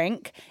don't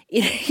drink,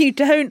 you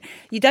don't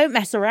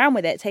mess around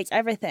with it. It takes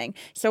everything.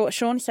 So what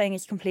Shaun's saying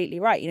is completely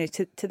right.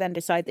 To then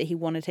decide that he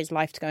wanted his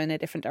life to go in a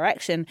different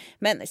direction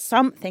meant that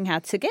something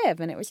had to give,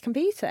 and it was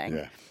competing.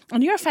 Yeah.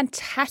 And you're a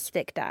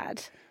fantastic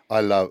dad.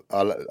 I love,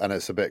 and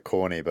it's a bit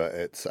corny, but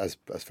it's as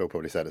Phil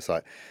probably said, it's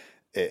like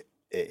it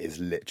is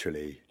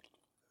literally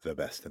the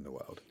best in the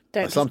world.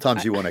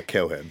 Sometimes you want to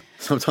kill him.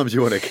 Throw him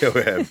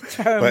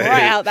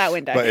right out that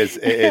window. But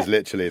it is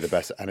literally the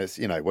best. And it's,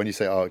 when you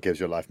say, it gives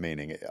your life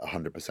meaning, it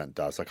 100%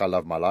 does. Like, I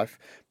love my life,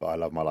 but I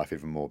love my life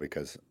even more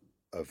because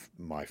of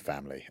my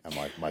family and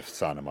my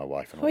son and my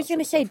wife. And all I was going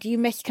to say, do you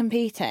miss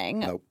competing?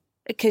 Nope.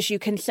 Because you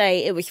can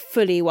say it was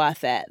fully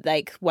worth it,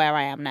 like where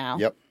I am now.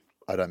 Yep.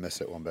 I don't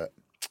miss it one bit.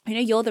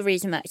 You're the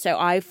reason that,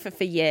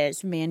 for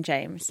years, me and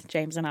James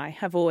and I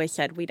have always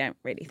said we don't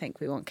really think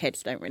we want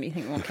kids. And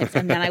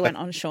then I went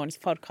on Shaun's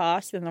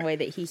podcast, and the way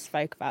that he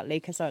spoke about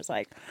Lucas, I was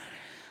like,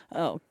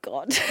 oh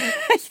God.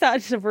 I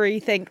started to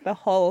rethink the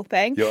whole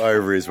thing. Your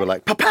ovaries were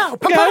like, pow, pow, I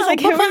was like,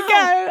 here we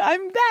go,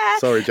 I'm there.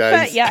 Sorry, James.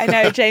 But yeah, I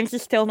know, James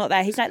is still not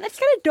there. He's like, let's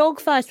get a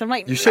dog first. I'm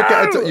like, you should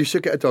get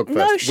a dog first.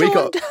 No,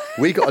 Shaun.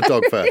 We got a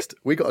dog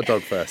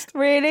first.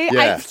 Really?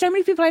 Yeah. So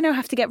many people I know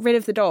have to get rid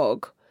of the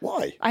dog.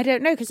 Why? I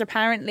don't know, because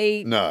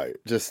apparently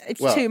it's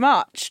too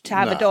much to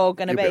have a dog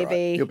and a baby.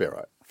 Right. You'll be all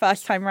right.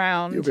 First time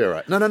round. You'll be all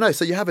right. No.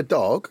 So you have a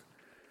dog,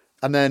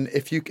 and then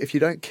if you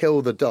don't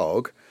kill the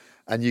dog,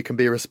 and you can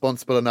be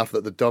responsible enough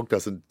that the dog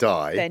doesn't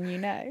die, then you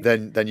know.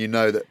 Then you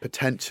know that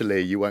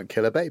potentially you won't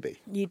kill a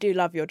baby. You do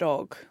love your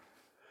dog.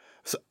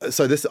 So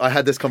I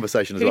had this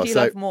conversation as well. Who do you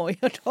love more,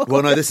 your dog?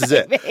 Well, no, this is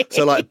it.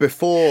 So like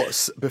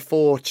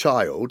before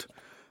child,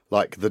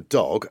 like the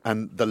dog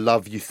and the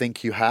love you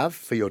think you have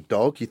for your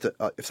dog.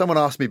 If someone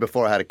asked me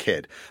before I had a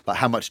kid, like,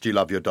 how much do you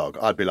love your dog?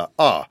 I'd be like,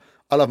 I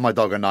love my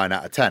dog a 9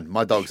 out of 10.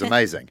 My dog's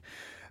amazing.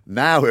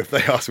 Now, if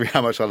they ask me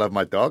how much I love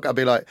my dog, I'd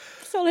be like,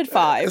 solid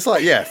 5. It's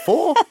like,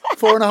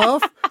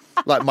 4.5.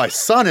 Like, my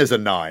son is a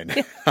 9.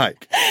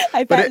 Like,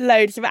 I bet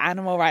loads of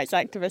animal rights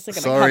activists are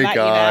going to come at you now. Sorry,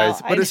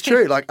 guys, but it's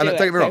true. Like, and don't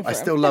get me wrong, I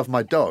still love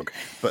my dog,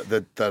 but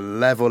the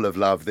level of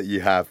love that you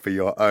have for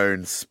your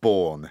own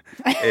spawn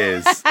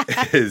is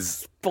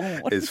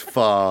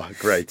far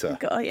greater.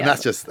 God, yeah. And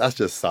that's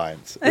just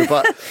science.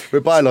 We're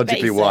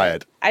biologically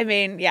wired.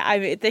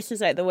 This is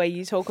like the way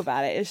you talk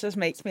about it. It just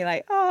makes me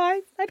like,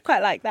 I'd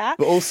quite like that.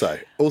 But also,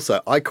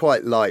 I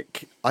quite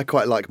like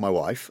my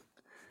wife.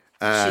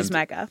 She's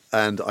mega.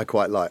 And I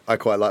quite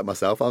like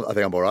myself. I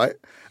think I'm all right.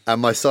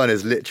 And my son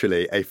is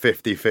literally a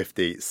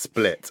 50-50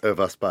 split of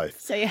us both.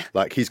 So yeah.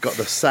 Like, he's got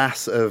the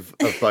sass of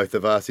both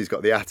of us. He's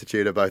got the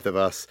attitude of both of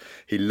us.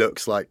 He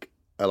looks like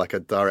a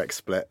direct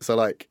split. So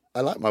like,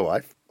 I like my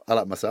wife. I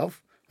like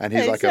myself. And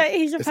he's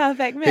he's a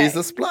perfect mix. He's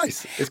the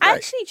splice. It's great.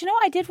 Actually, do you know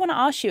what I did want to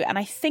ask you? And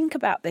I think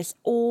about this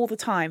all the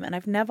time, and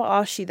I've never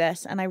asked you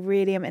this, and I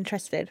really am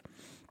interested.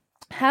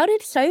 How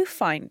did Soph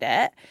find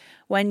it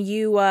when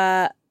you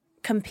were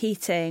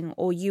competing,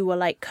 or you were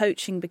like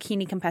coaching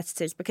bikini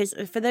competitors? Because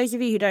for those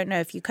of you who don't know,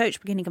 if you coach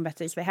bikini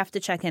competitors, they have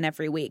to check in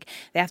every week.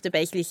 They have to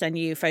basically send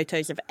you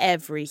photos of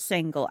every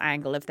single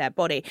angle of their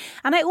body.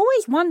 And I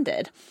always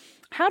wondered,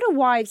 how do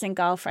wives and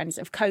girlfriends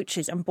of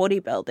coaches and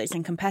bodybuilders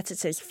and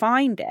competitors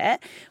find it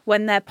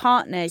when their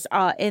partners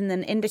are in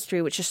an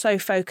industry which is so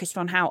focused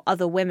on how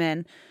other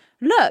women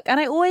look?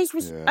 And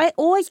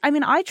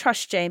I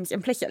trust James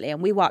implicitly,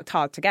 and we worked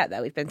hard to get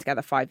there. We've been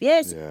together 5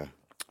 years. Yeah.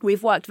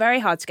 We've worked very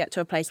hard to get to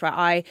a place where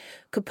I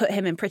could put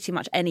him in pretty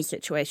much any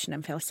situation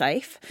and feel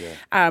safe.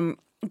 Yeah.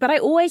 But I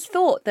always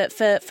thought that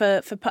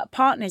for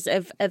partners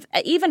of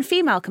even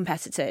female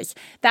competitors,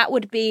 that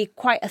would be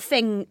quite a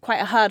thing,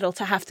 quite a hurdle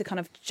to have to kind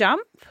of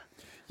jump.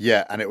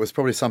 Yeah, and it was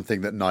probably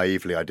something that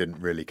naively I didn't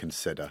really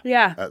consider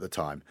at the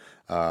time.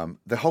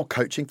 The whole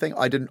coaching thing,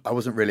 I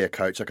wasn't really a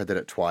coach. Like I did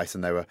it twice,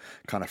 and they were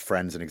kind of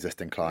friends and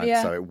existing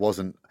clients. So it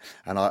wasn't,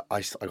 and I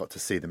got to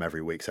see them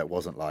every week. So it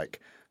wasn't like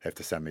they have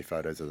to send me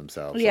photos of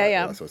themselves.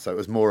 So it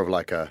was more of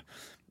like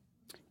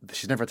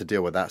she's never had to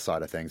deal with that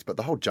side of things. But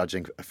the whole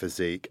judging a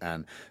physique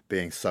and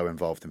being so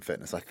involved in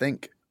fitness, I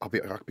think I'll be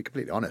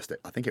completely honest.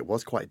 I think it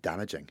was quite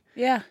damaging.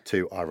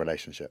 To our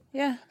relationship.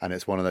 And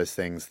it's one of those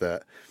things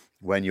that,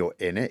 when you're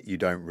in it, you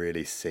don't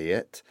really see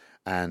it.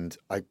 And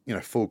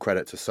full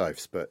credit to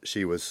Sophs, but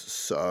she was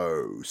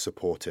so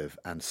supportive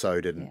and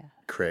so didn't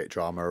create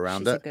drama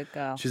around it. She's a good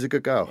girl. She's a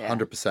good girl,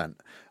 100%.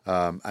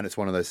 And it's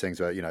one of those things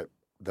where,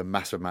 the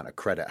massive amount of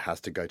credit has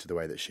to go to the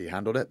way that she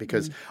handled it,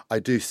 because I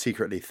do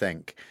secretly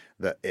think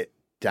that it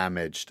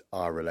damaged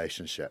our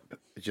relationship.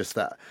 Just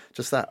that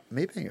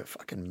me being a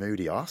fucking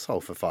moody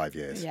arsehole for 5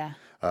 years.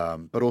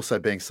 But also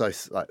being so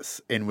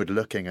inward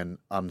looking and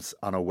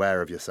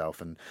unaware of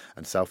yourself and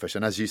selfish.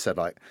 And as you said,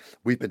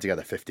 we've been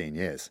together 15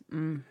 years.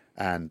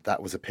 And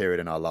that was a period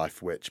in our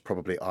life which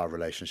probably our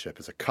relationship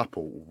as a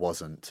couple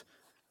wasn't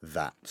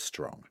that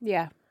strong.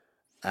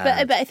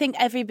 But I think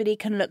everybody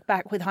can look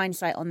back with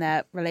hindsight on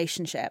their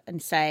relationship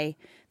and say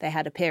they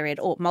had a period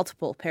or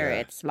multiple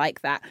periods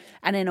like that.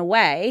 And in a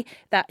way,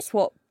 that's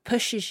what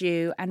pushes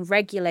you and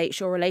regulates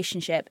your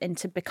relationship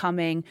into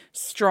becoming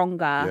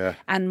stronger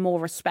and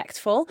more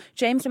respectful.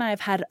 James and I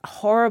have had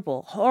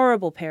horrible,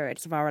 horrible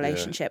periods of our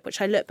relationship,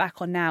 which I look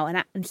back on now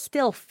and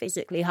still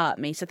physically hurt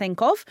me to think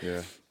of.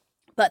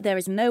 But there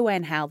is no way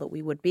in hell that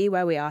we would be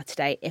where we are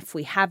today if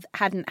we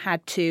hadn't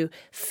had to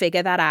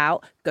figure that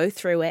out, go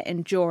through it,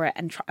 endure it,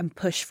 and try and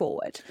push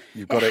forward.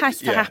 It has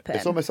to happen.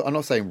 It's almost, I'm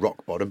not saying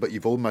rock bottom, but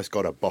you've almost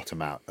got to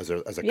bottom out as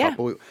a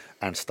couple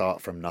and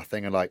start from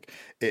nothing. And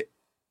it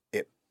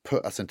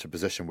put us into a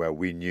position where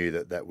we knew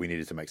that we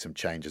needed to make some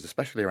changes,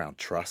 especially around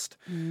trust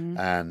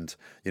and,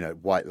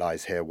 white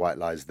lies here, white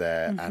lies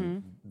there,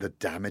 and the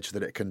damage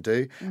that it can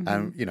do.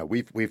 And,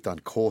 we've done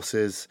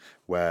courses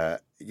where,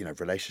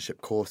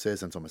 relationship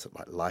courses, and it's almost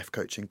like life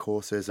coaching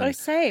courses. And,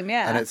 same,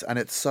 yeah. And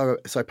it's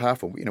so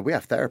powerful. We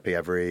have therapy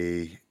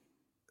every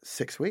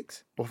 6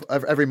 weeks or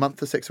every month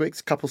for 6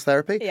 weeks, couples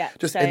therapy,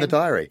 just in the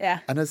diary.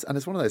 And it's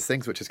one of those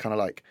things which is kind of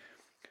like,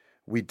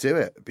 we do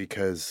it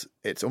because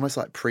it's almost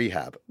like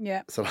prehab.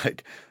 So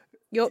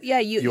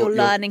you're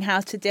learning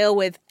how to deal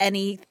with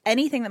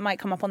anything that might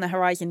come up on the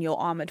horizon. You're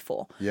armored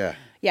for. 100%.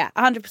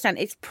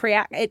 It's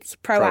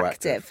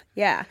proactive.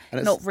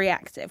 And not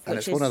reactive. And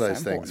it's one of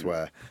those things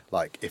where,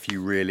 if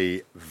you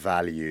really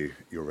value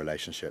your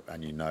relationship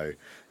and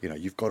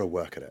you've got to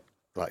work at it.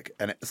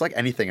 And it's like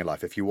anything in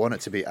life. If you want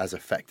it to be as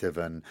effective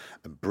and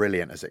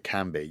brilliant as it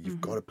can be, you've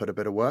got to put a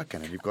bit of work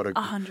in, and you've got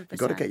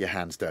to get your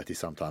hands dirty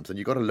sometimes, and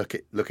you've got to look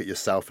at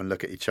yourself and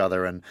look at each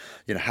other, and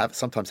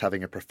sometimes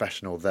having a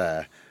professional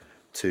there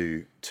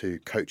to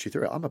coach you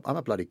through it. I'm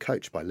a bloody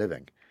coach by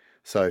living.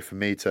 So for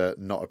me to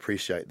not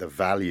appreciate the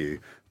value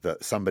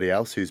that somebody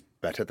else who's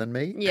better than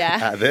me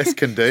at this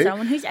can do,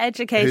 someone who's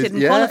educated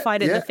and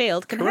qualified in the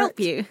field can help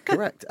you.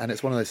 Correct. And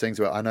it's one of those things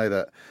where I know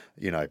that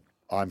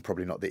I'm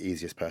probably not the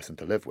easiest person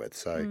to live with.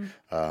 So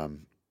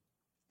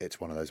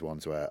it's one of those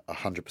ones where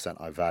 100%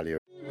 I value.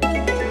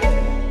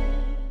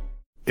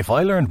 If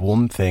I learned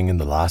one thing in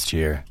the last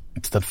year,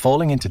 it's that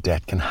falling into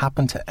debt can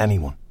happen to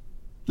anyone.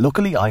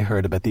 Luckily, I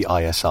heard about the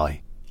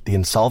ISI, the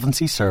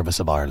Insolvency Service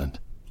of Ireland.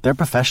 Their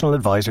professional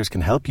advisors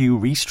can help you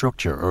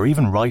restructure or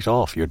even write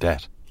off your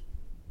debt.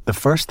 The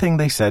first thing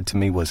they said to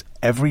me was,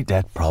 every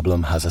debt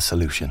problem has a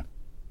solution.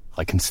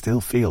 I can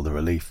still feel the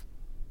relief.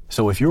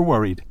 So if you're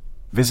worried,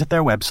 visit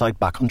their website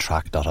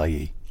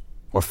backontrack.ie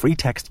or free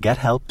text Get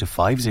Help to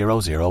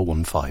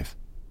 50015.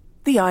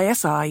 The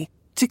ISI.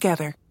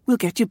 Together, we'll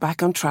get you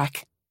back on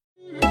track.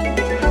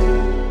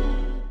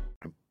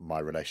 My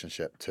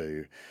relationship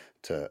to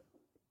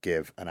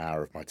give an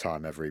hour of my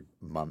time every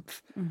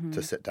month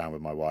to sit down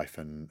with my wife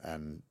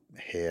and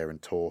hear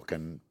and talk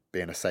and be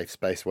in a safe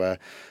space where,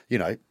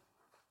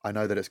 I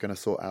know that it's going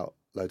to sort out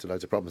loads and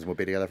loads of problems and we'll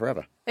be together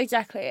forever.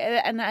 Exactly.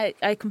 And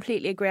I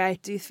completely agree. I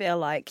do feel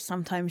like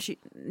sometimes,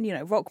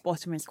 rock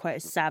bottom is quite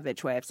a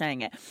savage way of saying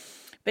it.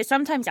 But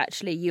sometimes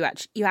actually you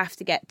have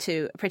to get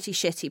to a pretty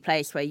shitty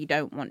place where you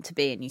don't want to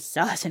be and you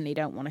certainly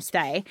don't want to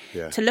stay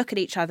to look at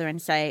each other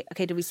and say,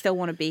 okay, do we still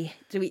want to be,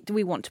 do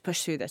we want to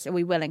push through this? Are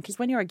we willing? Because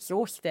when you're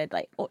exhausted,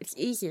 it's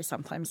easier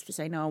sometimes to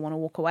say, no, I want to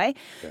walk away.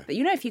 Yeah. But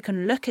if you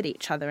can look at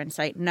each other and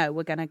say, no,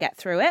 we're going to get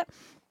through it.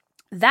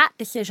 That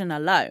decision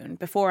alone,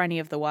 before any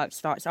of the work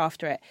starts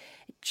after it,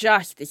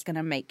 just is going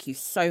to make you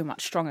so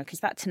much stronger,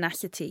 because that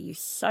tenacity, you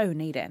so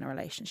need it in a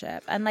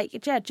relationship. And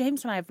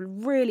James and I have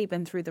really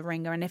been through the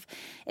ringer. And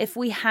if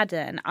we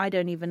hadn't, I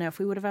don't even know if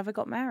we would have ever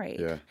got married.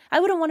 Yeah. I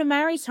wouldn't want to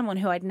marry someone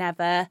who I'd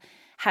never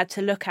had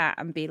to look at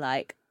and be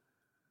like,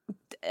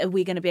 are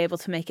we going to be able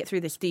to make it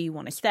through this? Do you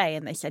want to stay?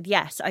 And they said,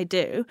 yes, I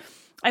do.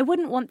 I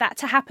wouldn't want that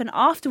to happen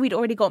after we'd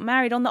already got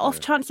married on the off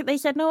chance that they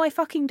said, no, I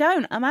fucking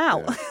don't. I'm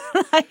out.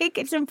 Yeah. Like,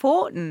 it's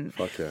important.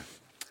 Fuck yeah.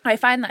 I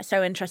find that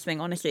so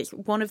interesting, honestly. It's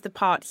one of the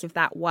parts of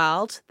that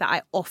world that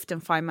I often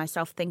find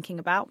myself thinking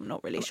about. I'm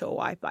not really sure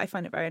why, but I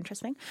find it very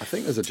interesting. I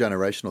think there's a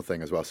generational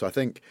thing as well. So I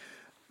think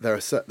there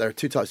are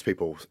two types of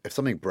people. If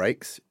something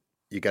breaks,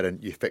 you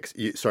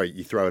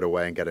throw it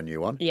away and get a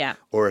new one. Yeah.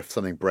 Or if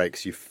something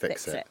breaks, you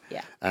fix it.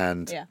 Yeah.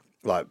 And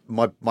like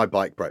my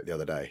bike broke the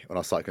other day when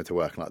I was cycling to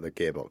work, and like the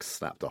gearbox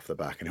snapped off the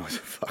back, and it was a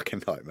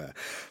fucking nightmare.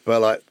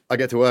 But like I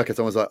get to work and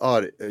someone's like,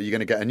 "Oh, are you going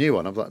to get a new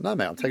one?" I was like, "No,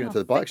 mate, I'm taking it to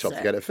the bike shop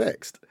to get it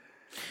fixed."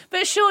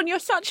 But Shaun, you're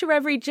such a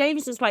reverie.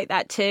 James is like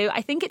that too.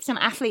 I think it's an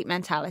athlete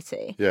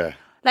mentality. Yeah.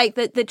 Like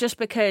that just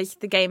because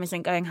the game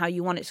isn't going how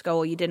you want it to go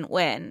or you didn't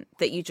win,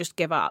 that you just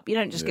give up. You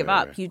don't just give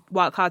up. You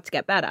work hard to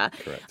get better.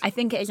 Correct. I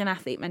think it is an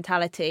athlete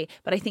mentality,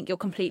 but I think you're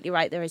completely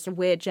right. There is a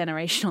weird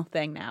generational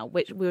thing now,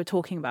 which we were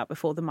talking about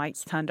before the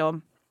mics turned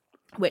on,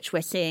 which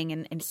we're seeing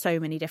in so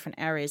many different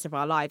areas of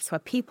our lives where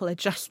people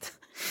just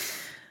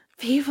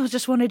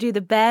want to do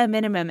the bare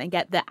minimum and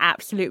get the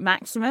absolute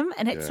maximum.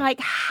 And it's like,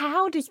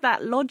 how does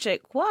that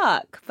logic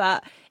work?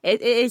 But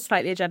it is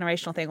slightly a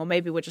generational thing, or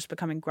maybe we're just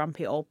becoming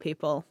grumpy old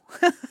people.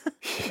 Maybe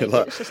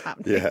it's just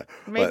happening. Yeah.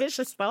 Maybe it's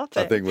just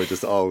starting. I think we're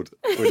just old.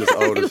 We're just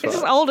old as fuck. We're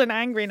just old and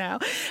angry now.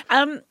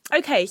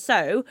 Okay,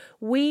 so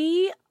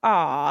we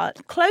are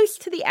close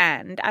to the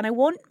end, and I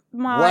want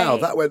Wow,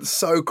 that went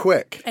so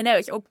quick. I know.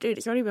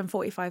 It's only been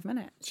 45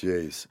 minutes.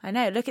 Jeez. I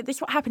know. Look at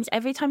this. What happens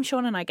every time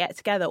Shaun and I get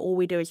together, all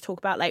we do is talk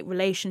about like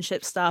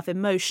relationship stuff,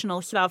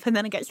 emotional stuff. And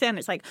then it gets there and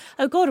it's like,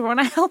 oh God, we're on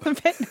a health and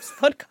fitness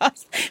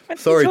podcast.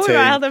 Sorry,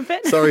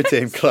 team. Sorry,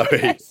 team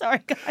Chloe. Sorry,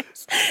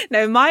 guys.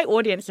 No, my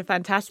audience are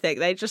fantastic.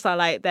 They just are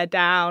like, they're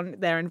down,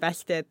 they're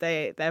invested,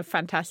 they're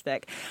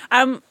fantastic.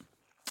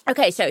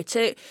 Okay, so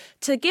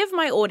to give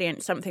my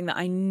audience something that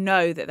I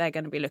know that they're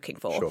going to be looking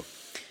for. Sure.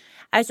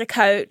 As a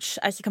coach,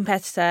 as a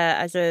competitor,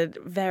 as a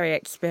very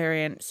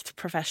experienced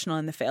professional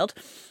in the field,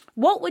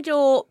 what would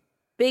your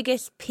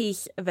biggest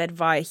piece of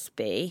advice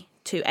be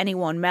to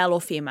anyone, male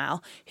or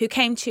female, who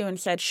came to you and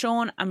said,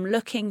 Shaun, I'm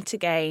looking to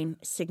gain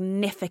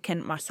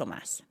significant muscle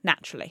mass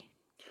naturally?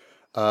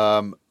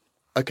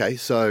 Okay,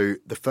 so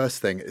the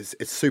first thing is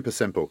it's super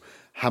simple.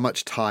 How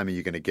much time are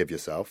you going to give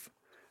yourself,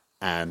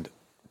 and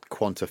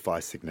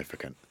quantify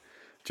significant?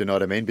 Do you know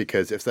what I mean?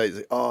 Because if they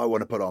say, I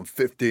want to put on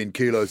 15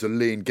 kilos of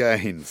lean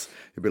gains,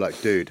 you'd be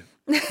like, dude,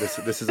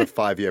 this is a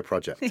 5-year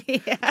project. Do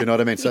you know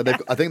what I mean? So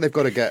I think they've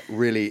got to get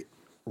really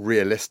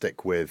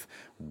realistic with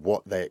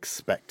what they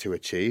expect to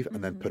achieve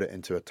and then put it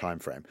into a time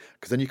frame,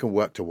 because then you can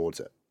work towards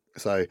it.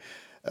 So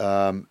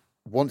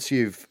once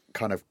you've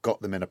kind of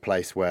got them in a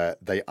place where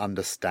they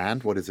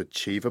understand what is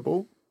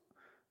achievable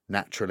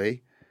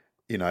naturally,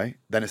 then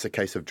it's a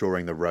case of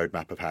drawing the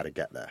roadmap of how to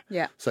get there.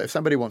 Yeah. So if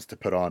somebody wants to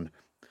put on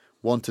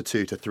 1 to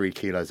 2 to 3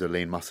 kilos of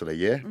lean muscle a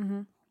year,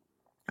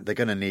 they're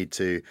going to need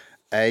to,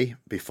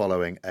 be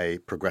following a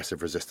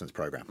progressive resistance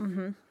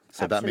program.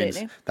 So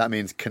that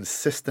means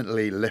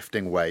consistently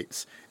lifting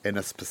weights in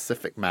a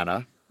specific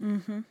manner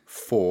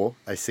for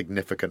a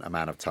significant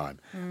amount of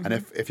time. And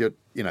if you're,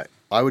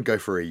 I would go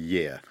for a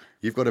year.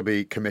 You've got to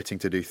be committing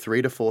to do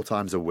 3 to 4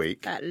 times a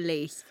week. At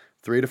least.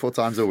 3 to 4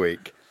 times a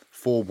week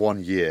for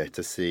 1 year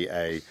to see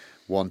a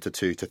 1 to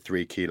 2 to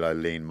 3 kilo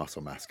lean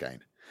muscle mass gain.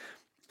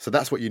 So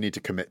that's what you need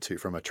to commit to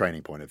from a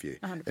training point of view.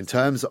 100%. In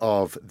terms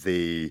of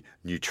the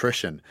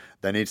nutrition,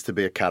 there needs to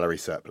be a calorie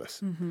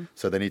surplus.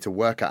 So they need to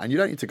work out, and you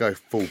don't need to go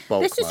full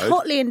bulk This is mode.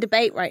 hotly in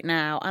debate right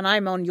now, and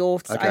I'm on your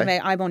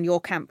I'm on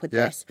your camp with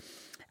this.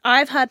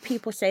 I've heard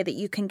people say that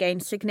you can gain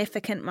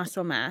significant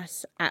muscle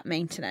mass at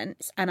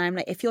maintenance, and I'm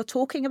like, if you're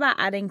talking about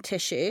adding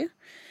tissue.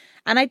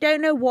 And I don't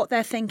know what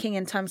they're thinking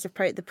in terms of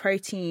the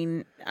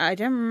protein. I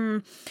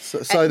don't.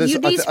 So you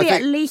need to be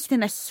at least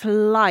in a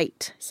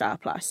slight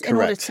surplus in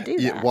order to do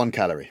that. 1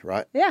 calorie,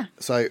 right? Yeah.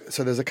 So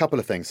there's a couple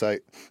of things. So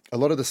a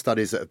lot of the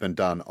studies that have been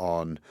done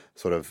on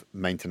sort of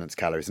maintenance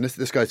calories, and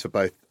this goes for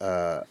both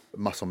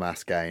muscle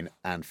mass gain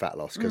and fat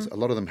loss, because a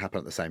lot of them happen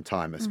at the same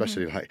time,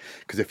 especially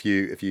because if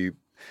you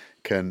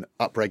can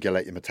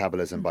upregulate your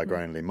metabolism by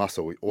growing lean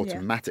muscle,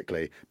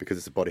 automatically, because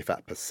it's a body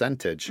fat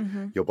percentage,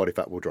 your body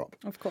fat will drop.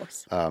 Of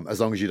course.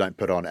 As long as you don't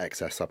put on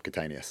excess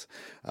subcutaneous.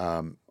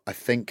 I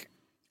think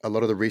a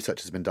lot of the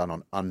research has been done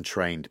on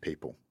untrained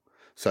people.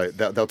 So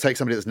they'll take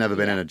somebody that's never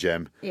been in a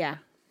gym,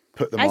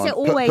 put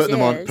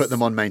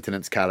them on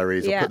maintenance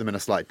calories, or put them in a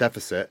slight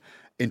deficit,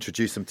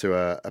 introduce them to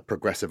a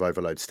progressive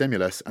overload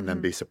stimulus, and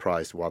then be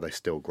surprised while they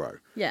still grow.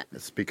 Yeah.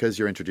 It's because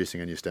you're introducing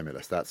a new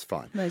stimulus. That's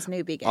fine. Those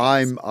newbie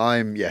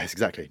gains. Yes,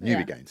 exactly.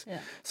 Newbie gains. Yeah.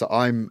 So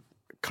I'm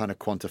kind of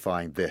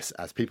quantifying this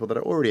as people that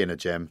are already in a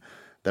gym,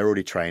 they're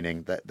already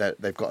training,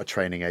 they've got a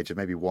training age of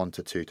maybe 1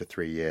 to 2 to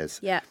 3 years.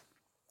 Yeah.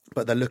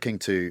 But they're looking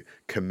to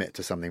commit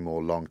to something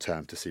more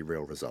long-term to see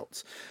real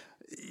results.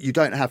 You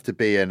don't have to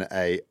be in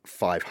a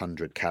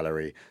 500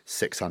 calorie,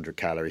 600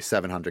 calorie,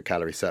 700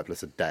 calorie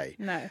surplus a day.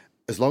 No.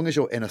 As long as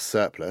you're in a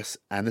surplus,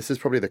 and this is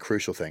probably the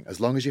crucial thing, as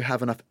long as you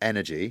have enough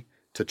energy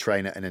to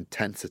train at an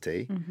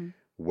intensity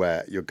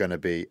where you're going to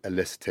be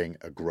eliciting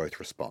a growth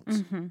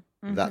response.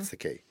 That's the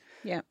key.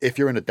 Yeah. If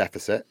you're in a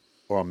deficit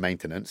or on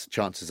maintenance,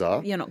 chances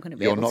are you're not going to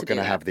be you're able not to going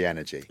to do have that. the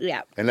energy.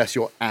 Yeah. Unless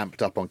you're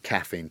amped up on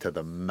caffeine to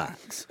the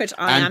max. Which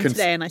I am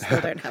today, and I still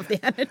don't have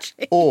the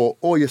energy.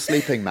 Or you're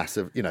sleeping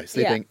massive,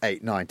 sleeping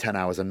 8, 9, 10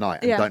 hours a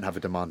night and don't have a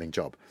demanding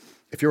job.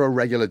 If you're a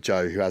regular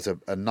Joe who has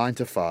a 9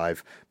 to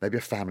 5, maybe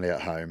a family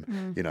at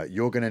home,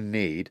 you're going to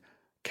need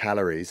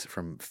calories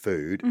from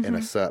food in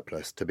a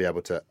surplus to be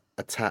able to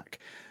attack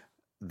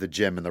the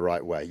gym in the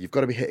right way. You've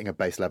got to be hitting a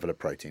base level of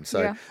protein.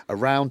 So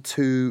around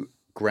 2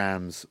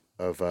 grams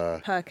of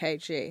per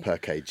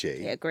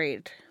kg. Yeah,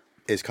 agreed.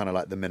 Is kind of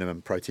like the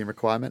minimum protein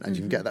requirement, and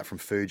you can get that from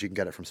food, you can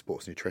get it from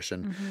sports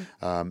nutrition.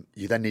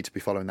 You then need to be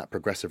following that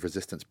progressive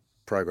resistance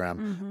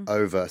program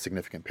over a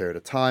significant period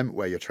of time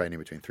where you're training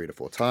between 3 to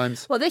 4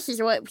 times. Well, this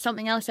is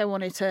something else I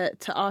wanted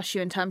to ask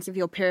you in terms of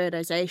your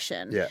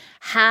periodization. Yeah.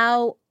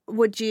 How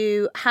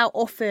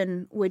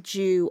often would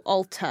you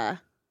alter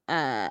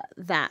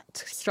that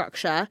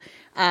structure,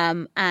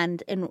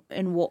 and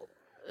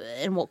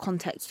in what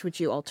context would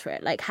you alter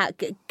it? Like,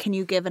 can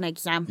you give an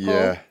example?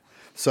 Yeah.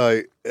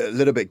 So a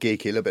little bit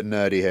geeky, a little bit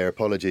nerdy here.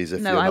 Apologies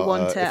if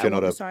you're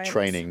not a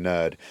training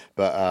nerd.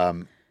 But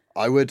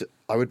I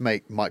would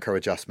make micro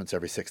adjustments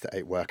every 6 to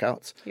 8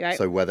 workouts. Right.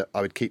 So whether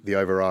I would keep the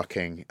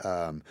overarching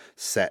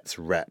sets,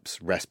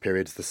 reps, rest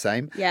periods the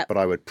same, but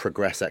I would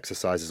progress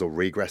exercises or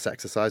regress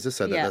exercises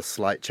so that there's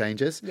slight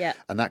changes. Yeah.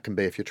 And that can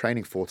be if you're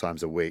training 4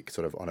 times a week,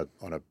 sort of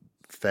on a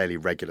fairly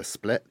regular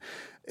split.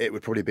 It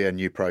would probably be a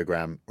new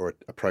program or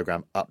a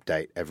program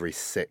update every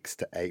 6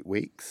 to 8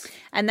 weeks.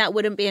 And that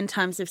wouldn't be in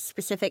terms of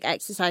specific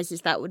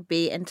exercises. That would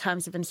be in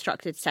terms of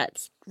instructed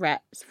sets,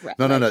 reps.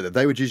 No.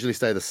 They would usually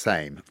stay the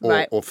same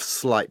or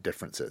slight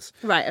differences.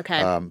 Right.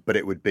 Okay. But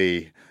it would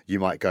be, you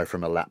might go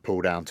from a lat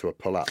pull down to a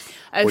pull up,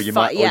 or you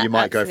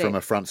might go from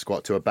a front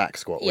squat to a back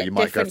squat, or you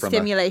might go from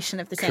stimulation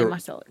of the same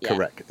muscle. Yeah.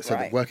 Correct.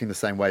 So working the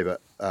same way,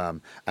 but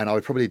and I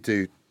would probably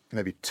do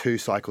maybe 2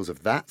 cycles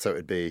of that. So it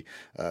would be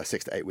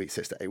 6 to 8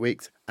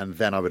 weeks, and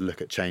then I would look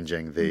at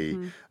changing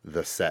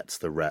the sets,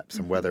 the reps,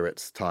 and whether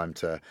it's time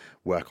to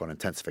work on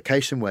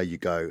intensification, where you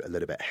go a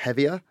little bit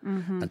heavier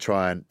and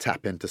try and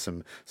tap into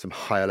some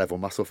higher level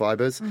muscle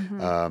fibers,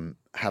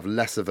 have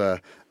less of a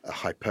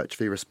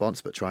hypertrophy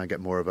response, but try and get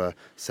more of a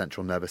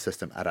central nervous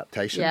system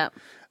adaptation. Yeah.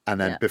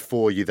 And then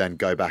before you then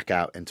go back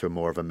out into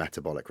more of a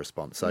metabolic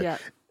response. So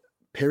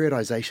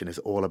periodization is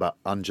all about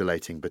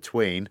undulating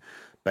between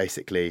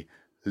basically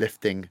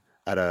lifting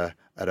at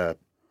a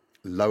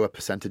lower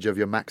percentage of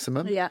your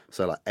maximum,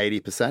 so like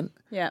 80%,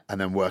 and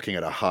then working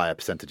at a higher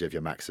percentage of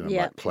your maximum,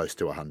 like close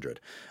to 100.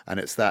 And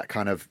it's that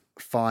kind of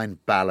fine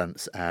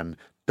balance and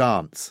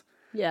dance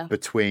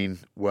between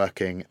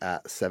working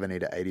at 70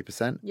 to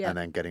 80% and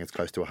then getting as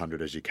close to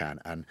 100 as you can.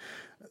 And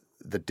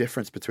the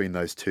difference between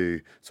those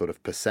two sort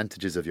of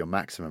percentages of your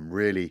maximum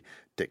really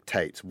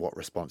dictates what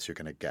response you're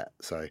going to get.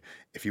 So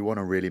if you want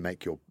to really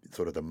make your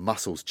sort of the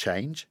muscles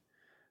change,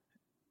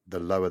 the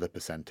lower the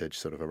percentage,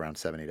 sort of around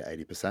 70 to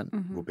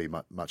 80%, will be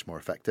much more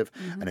effective.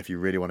 And if you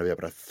really want to be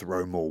able to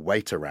throw more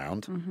weight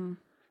around,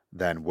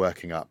 then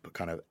working up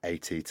kind of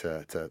 80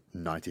 to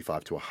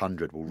 95 to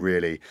 100 will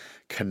really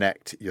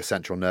connect your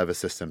central nervous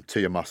system to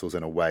your muscles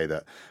in a way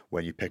that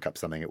when you pick up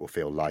something, it will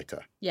feel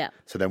lighter. Yeah.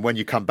 So then when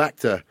you come back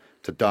to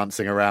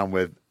dancing around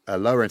with a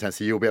lower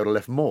intensity, you'll be able to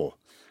lift more.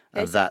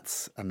 And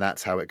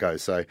that's how it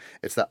goes. So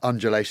it's that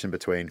undulation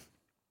between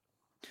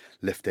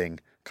lifting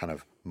kind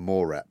of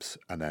more reps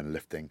and then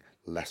lifting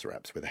less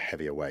reps with a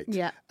heavier weight,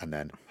 and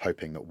then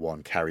hoping that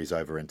one carries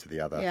over into the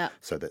other,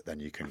 so that then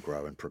you can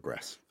grow and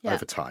progress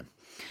over time.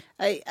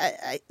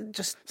 I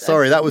just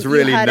sorry, that was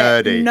really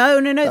nerdy. No,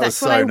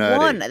 that's what I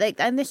want.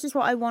 And this is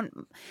what I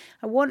want.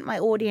 I want my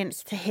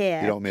audience to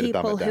hear. You don't want me to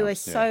dumb it down. People who are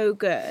so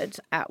good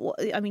at what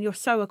I mean. You're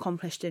so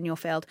accomplished in your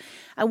field.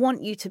 I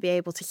want you to be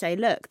able to say,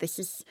 "Look, this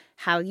is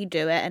how you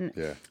do it."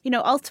 And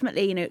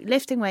ultimately,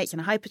 lifting weights in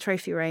a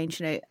hypertrophy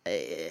range,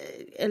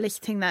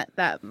 eliciting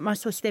that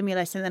muscle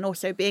stimulus, and then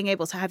also being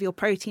able to have your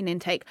protein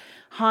intake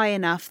high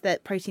enough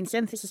that protein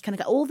synthesis can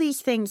get all these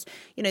things.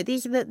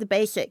 These are the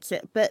basics.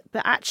 But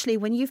actually,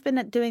 when you've been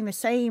doing the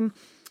same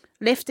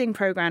lifting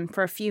program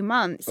for a few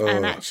months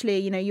and actually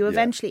you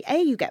eventually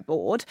you get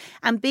bored,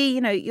 and B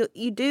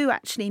you do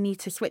actually need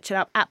to switch it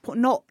up at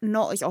not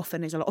as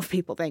often as a lot of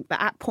people think,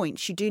 but at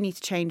points you do need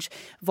to change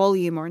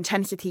volume or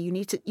intensity. You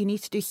need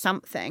to do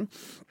something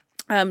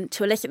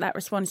to elicit that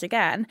response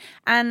again.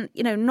 And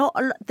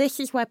this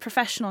is where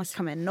professionals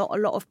come in. Not a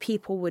lot of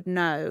people would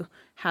know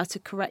how to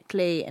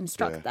correctly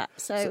instruct that.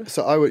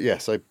 So I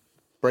would so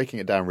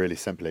breaking it down really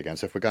simply again.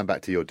 So if we're going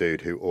back to your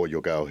dude or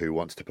your girl who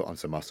wants to put on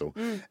some muscle,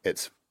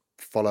 it's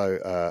follow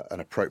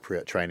an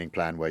appropriate training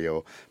plan where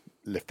you're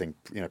lifting,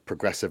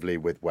 progressively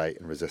with weight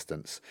and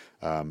resistance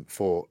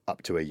for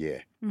up to a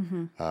year.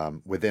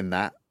 Within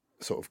that,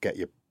 sort of get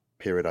your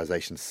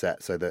periodization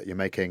set so that you're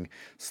making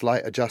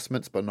slight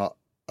adjustments, but not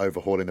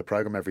overhauling the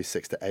program every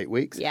 6 to 8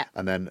 weeks.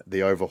 And then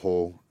the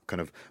overhaul kind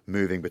of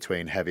moving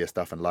between heavier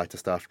stuff and lighter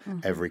stuff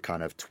every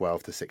kind of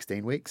 12 to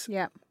 16 weeks.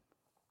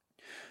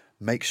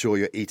 Make sure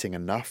you're eating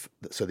enough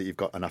so that you've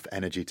got enough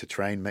energy to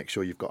train. Make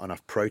sure you've got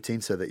enough protein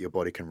so that your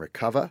body can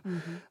recover.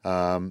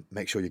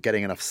 Make sure you're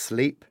getting enough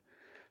sleep,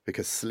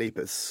 because sleep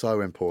is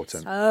so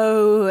important.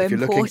 If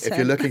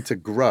you're looking to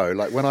grow,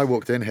 like when I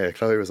walked in here,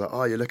 Chloe was like,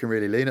 "Oh, you're looking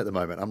really lean at the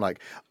moment." I'm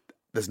like,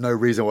 there's no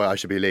reason why I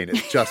should be lean.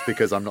 It's just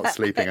because I'm not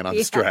sleeping and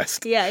I'm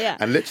stressed. Yeah.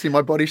 And literally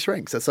my body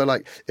shrinks. So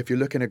like, if you're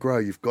looking to grow,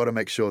 you've got to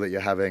make sure that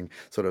you're having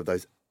sort of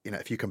those,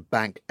 if you can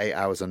bank 8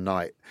 hours a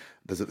night,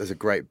 there's a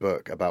great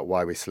book about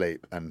why we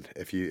sleep. And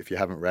if you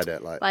haven't read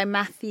it, like by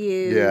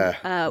Matthew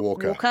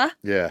Walker.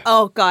 Yeah.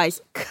 Oh,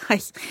 guys,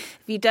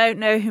 if you don't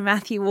know who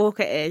Matthew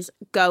Walker is,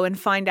 go and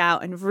find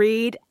out and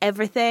read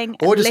everything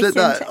and listen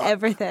to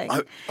everything.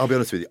 I'll be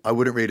honest with you, I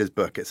wouldn't read his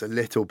book. It's a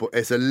little bit.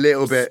 It's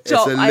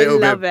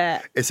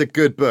a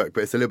good book,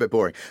 but it's a little bit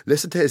boring.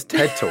 Listen to his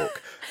TED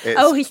Talk.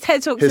 His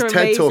TED Talks are amazing. His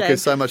TED Talk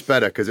is so much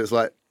better because it's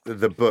like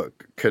the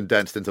book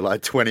condensed into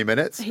like 20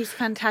 minutes. He's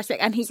fantastic.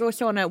 And he's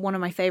also on one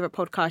of my favourite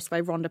podcasts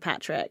by Rhonda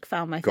Patrick,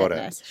 Found My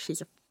Fitness.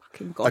 She's a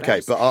fucking goddess.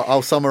 Okay, but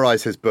I'll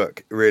summarise his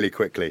book really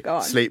quickly.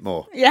 Sleep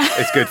more. Yeah.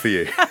 It's good for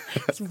you.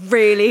 It's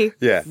really,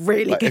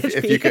 really good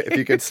if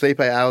you could sleep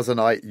 8 hours a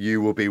night,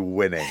 you will be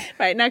winning.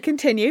 Right, now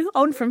continue.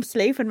 On from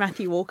sleep and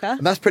Matthew Walker.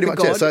 And that's pretty much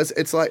it.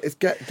 So it's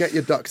get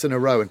your ducks in a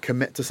row and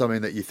commit to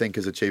something that you think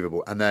is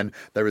achievable. And then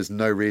there is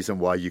no reason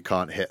why you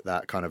can't hit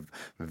that kind of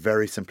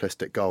very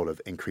simplistic goal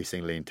of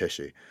increasing lean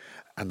tissue.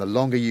 And the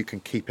longer you can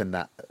keep in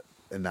that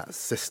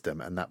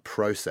system and that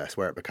process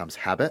where it becomes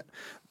habit,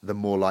 the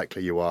more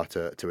likely you are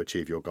to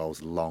achieve your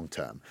goals long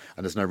term.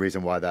 And there's no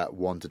reason why that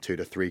 1 to 2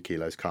 to 3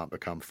 kilos can't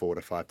become 4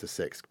 to 5 to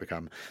 6,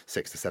 become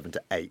 6 to 7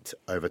 to 8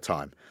 over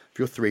time. If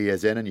you're 3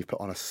 years in and you've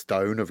put on a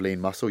stone of lean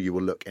muscle, you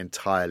will look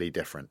entirely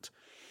different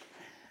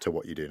to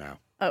what you do now.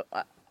 Oh,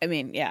 I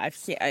mean, yeah, I've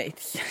seen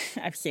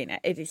it.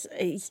 It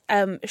is.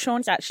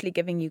 Shaun's actually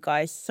giving you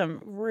guys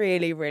some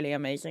really, really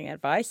amazing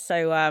advice.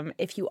 So,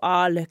 if you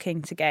are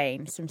looking to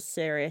gain some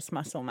serious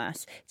muscle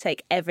mass,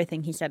 take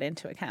everything he said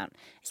into account,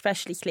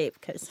 especially sleep,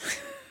 because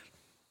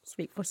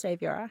sleep will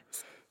save your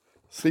ass.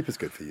 Sleep is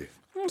good for you.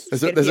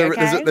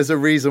 There's a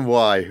reason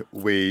why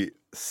we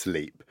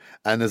sleep,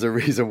 and there's a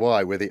reason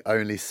why we're the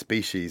only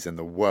species in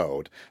the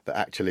world that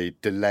actually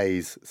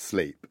delays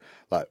sleep.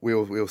 Like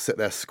we'll sit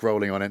there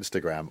scrolling on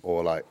Instagram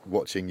or like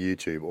watching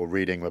YouTube or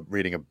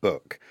reading a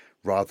book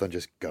rather than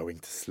just going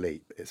to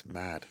sleep. It's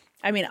mad.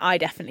 I mean, I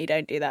definitely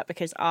don't do that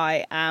because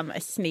I am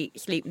a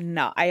sleep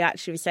nut. I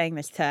actually was saying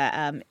this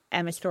to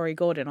Emma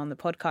Story-Gordon on the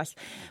podcast.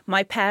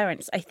 My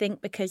parents, I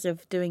think because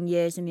of doing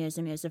years and years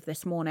and years of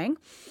This Morning.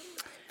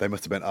 They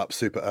must have been up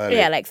super early.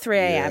 Yeah, like 3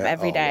 a.m.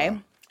 every day. Wow.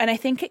 And I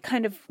think it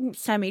kind of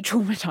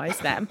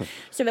semi-traumatized them.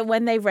 So that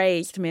when they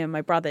raised me and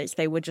my brothers,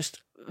 they were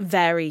just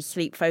very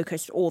sleep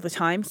focused all the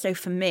time. So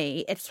for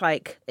me, it's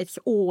like it's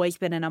always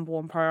been a number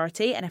one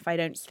priority. And if I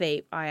don't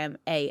sleep, I am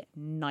a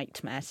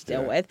nightmare to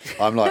deal with.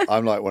 I'm like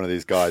one of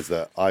these guys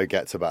that I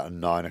get to about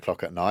 9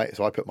 o'clock at night.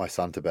 So I put my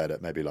son to bed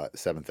at maybe like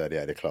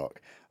 7:30, 8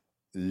 o'clock.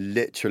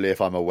 Literally, if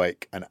I'm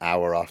awake an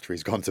hour after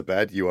he's gone to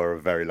bed, you are a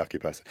very lucky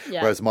person.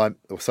 Yeah. Whereas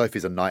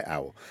Sophie's a night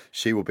owl.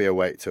 She will be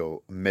awake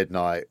till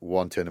midnight,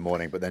 1, 2 in the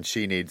morning, but then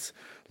she needs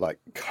like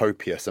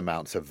copious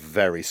amounts of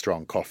very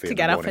strong coffee in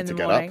the morning to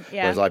get up.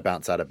 Yeah. Whereas I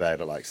bounce out of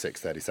bed at like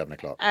 6:30, 7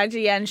 o'clock.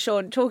 Actually, and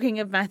Shaun, talking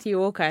of Matthew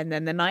Walker and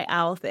then the night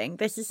owl thing,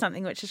 this is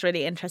something which is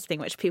really interesting,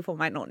 which people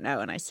might not know,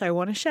 and I so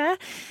want to share.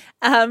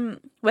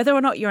 Whether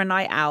or not you're a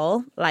night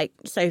owl, like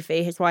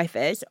Sophie, his wife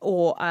is,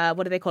 or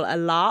what do they call it, a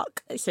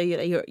lark? So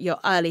you're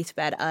early to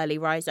bed, early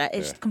riser.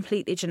 It's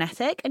completely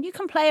genetic, and you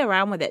can play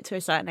around with it to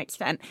a certain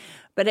extent,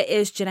 but it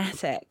is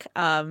genetic,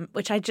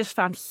 which I just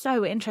found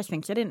so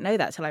interesting because I didn't know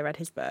that till I read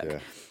his book. Yeah.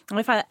 And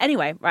I found,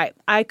 anyway, right,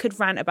 I could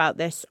rant about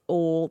this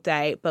all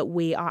day, but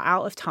we are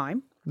out of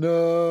time.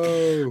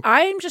 No.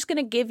 I'm just going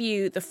to give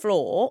you the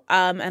floor,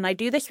 and I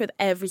do this with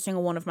every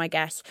single one of my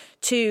guests,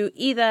 to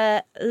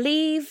either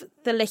leave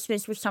the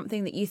listeners with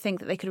something that you think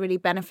that they could really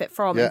benefit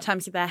from in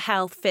terms of their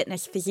health,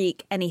 fitness,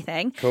 physique,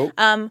 anything. Cool.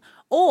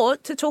 Or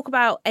to talk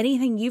about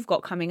anything you've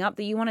got coming up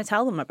that you want to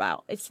tell them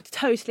about. It's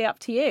totally up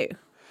to you.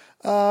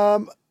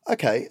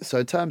 Okay, so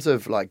in terms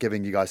of like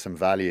giving you guys some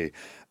value,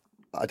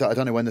 I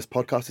don't know when this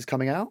podcast is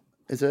coming out.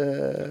 Is it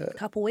a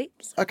couple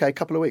weeks? Okay, a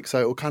couple of weeks.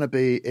 So it will kind of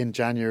be in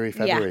January,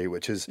 February,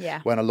 which is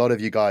when a lot of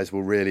you guys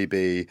will really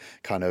be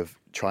kind of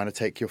trying to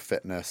take your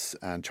fitness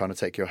and trying to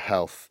take your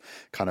health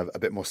kind of a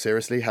bit more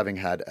seriously, having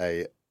had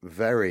a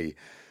very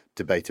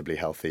debatably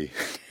healthy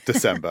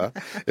December.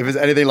 If it's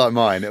anything like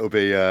mine, it will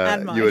be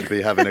you would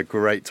be having a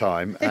great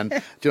time. And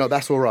you know,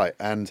 that's all right.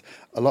 And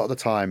a lot of the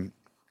time,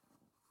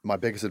 my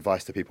biggest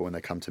advice to people when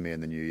they come to me in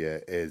the new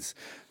year is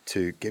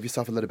to give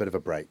yourself a little bit of a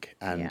break.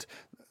 And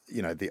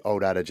you know, the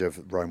old adage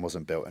of Rome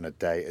wasn't built in a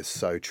day is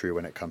so true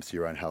when it comes to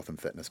your own health and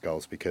fitness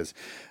goals, because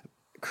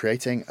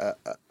creating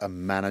a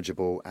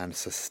manageable and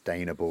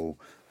sustainable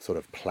sort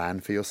of plan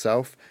for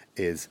yourself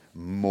is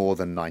more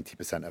than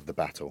 90% of the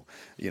battle.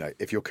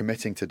 If you're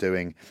committing to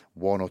doing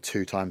 1 or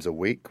 2 times a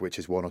week, which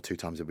is 1 or 2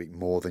 times a week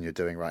more than you're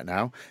doing right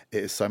now,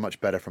 it is so much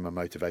better from a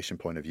motivation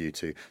point of view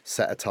to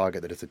set a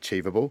target that is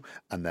achievable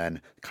and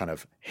then kind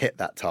of hit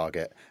that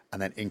target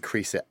and then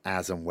increase it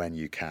as and when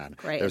you can.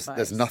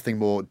 There's nothing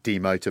more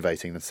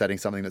demotivating than setting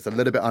something that's a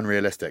little bit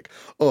unrealistic.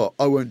 Oh,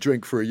 I won't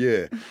drink for a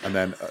year. And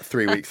then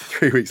 3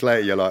 weeks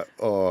later, you're like,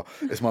 oh,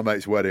 it's my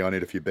mate's wedding, I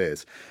need a few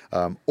beers.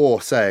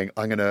 Or saying,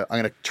 I'm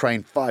gonna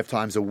train 5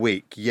 times a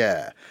week,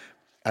 yeah.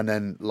 And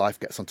then life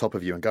gets on top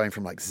of you, and going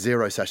from like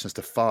 0 sessions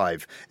to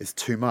 5 is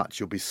too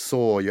much. You'll be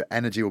sore, your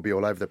energy will be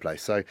all over the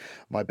place. So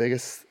my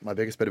biggest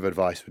bit of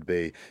advice would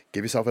be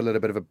give yourself a little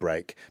bit of a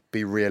break,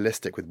 be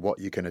realistic with what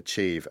you can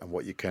achieve and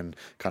what you can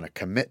kind of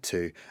commit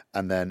to,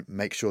 and then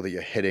make sure that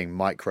you're hitting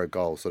micro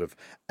goals, sort of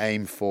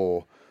aim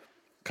for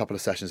a couple of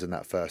sessions in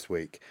that first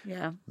week.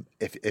 Yeah.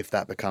 If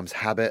that becomes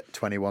habit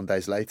 21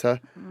 days later,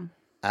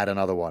 add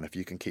another one. If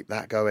you can keep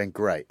that going,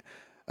 great.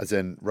 As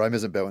in, Rome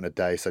isn't built in a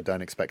day, so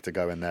don't expect to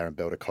go in there and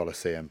build a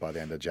Colosseum by the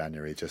end of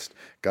January. Just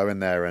go in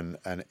there and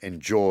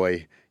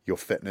enjoy your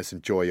fitness,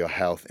 enjoy your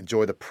health,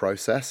 enjoy the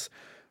process,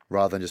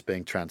 rather than just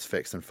being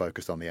transfixed and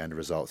focused on the end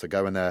result. So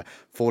go in there,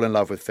 fall in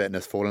love with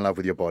fitness, fall in love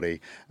with your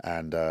body,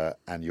 and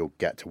you'll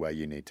get to where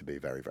you need to be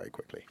very, very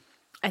quickly.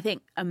 I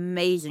think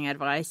amazing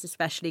advice,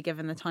 especially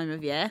given the time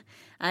of year.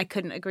 I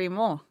couldn't agree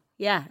more.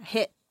 Yeah,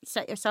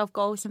 set yourself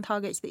goals and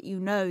targets that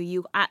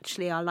you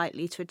actually are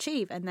likely to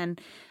achieve. And then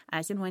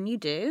as and when you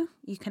do,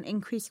 you can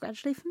increase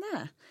gradually from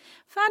there.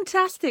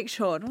 Fantastic,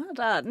 Shaun. Well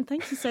done.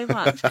 Thank you so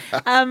much.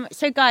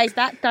 So guys,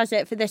 that does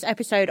it for this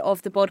episode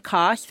of the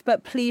podcast.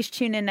 But please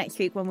tune in next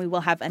week when we will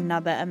have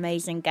another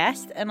amazing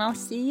guest. And I'll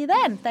see you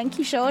then. Thank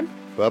you, Shaun.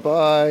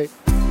 Bye-bye.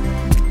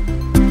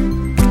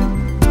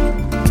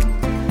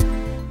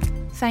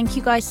 Thank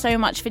you guys so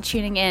much for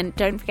tuning in.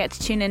 Don't forget to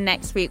tune in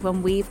next week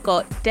when we've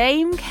got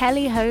Dame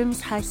Kelly Holmes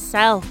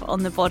herself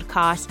on the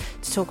podcast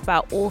to talk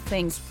about all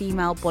things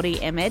female body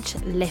image,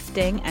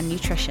 lifting and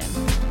nutrition.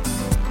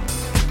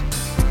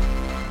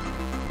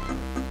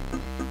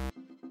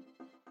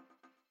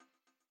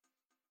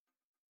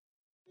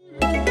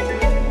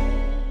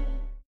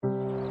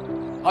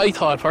 I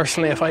thought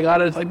personally if I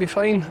got it, I'd be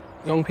fine.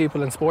 Young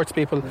people and sports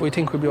people, we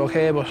think we'd be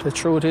okay, but the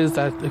truth is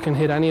that it can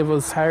hit any of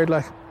us hard.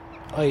 Like,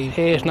 I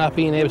hate not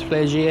being able to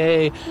play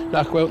GA,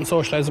 not go out and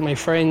socialise with my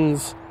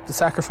friends. The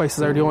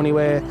sacrifices are the only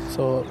way,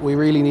 so we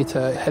really need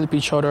to help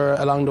each other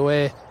along the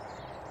way.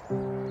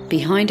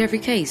 Behind every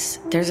case,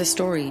 there's a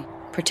story.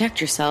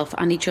 Protect yourself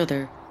and each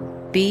other.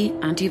 Be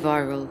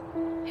antiviral.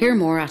 Hear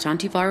more at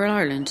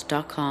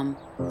antiviralireland.com.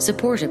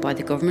 Supported by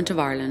the Government of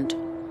Ireland.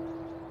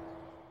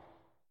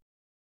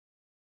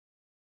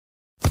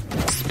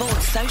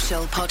 Sports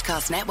Social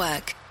Podcast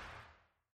Network.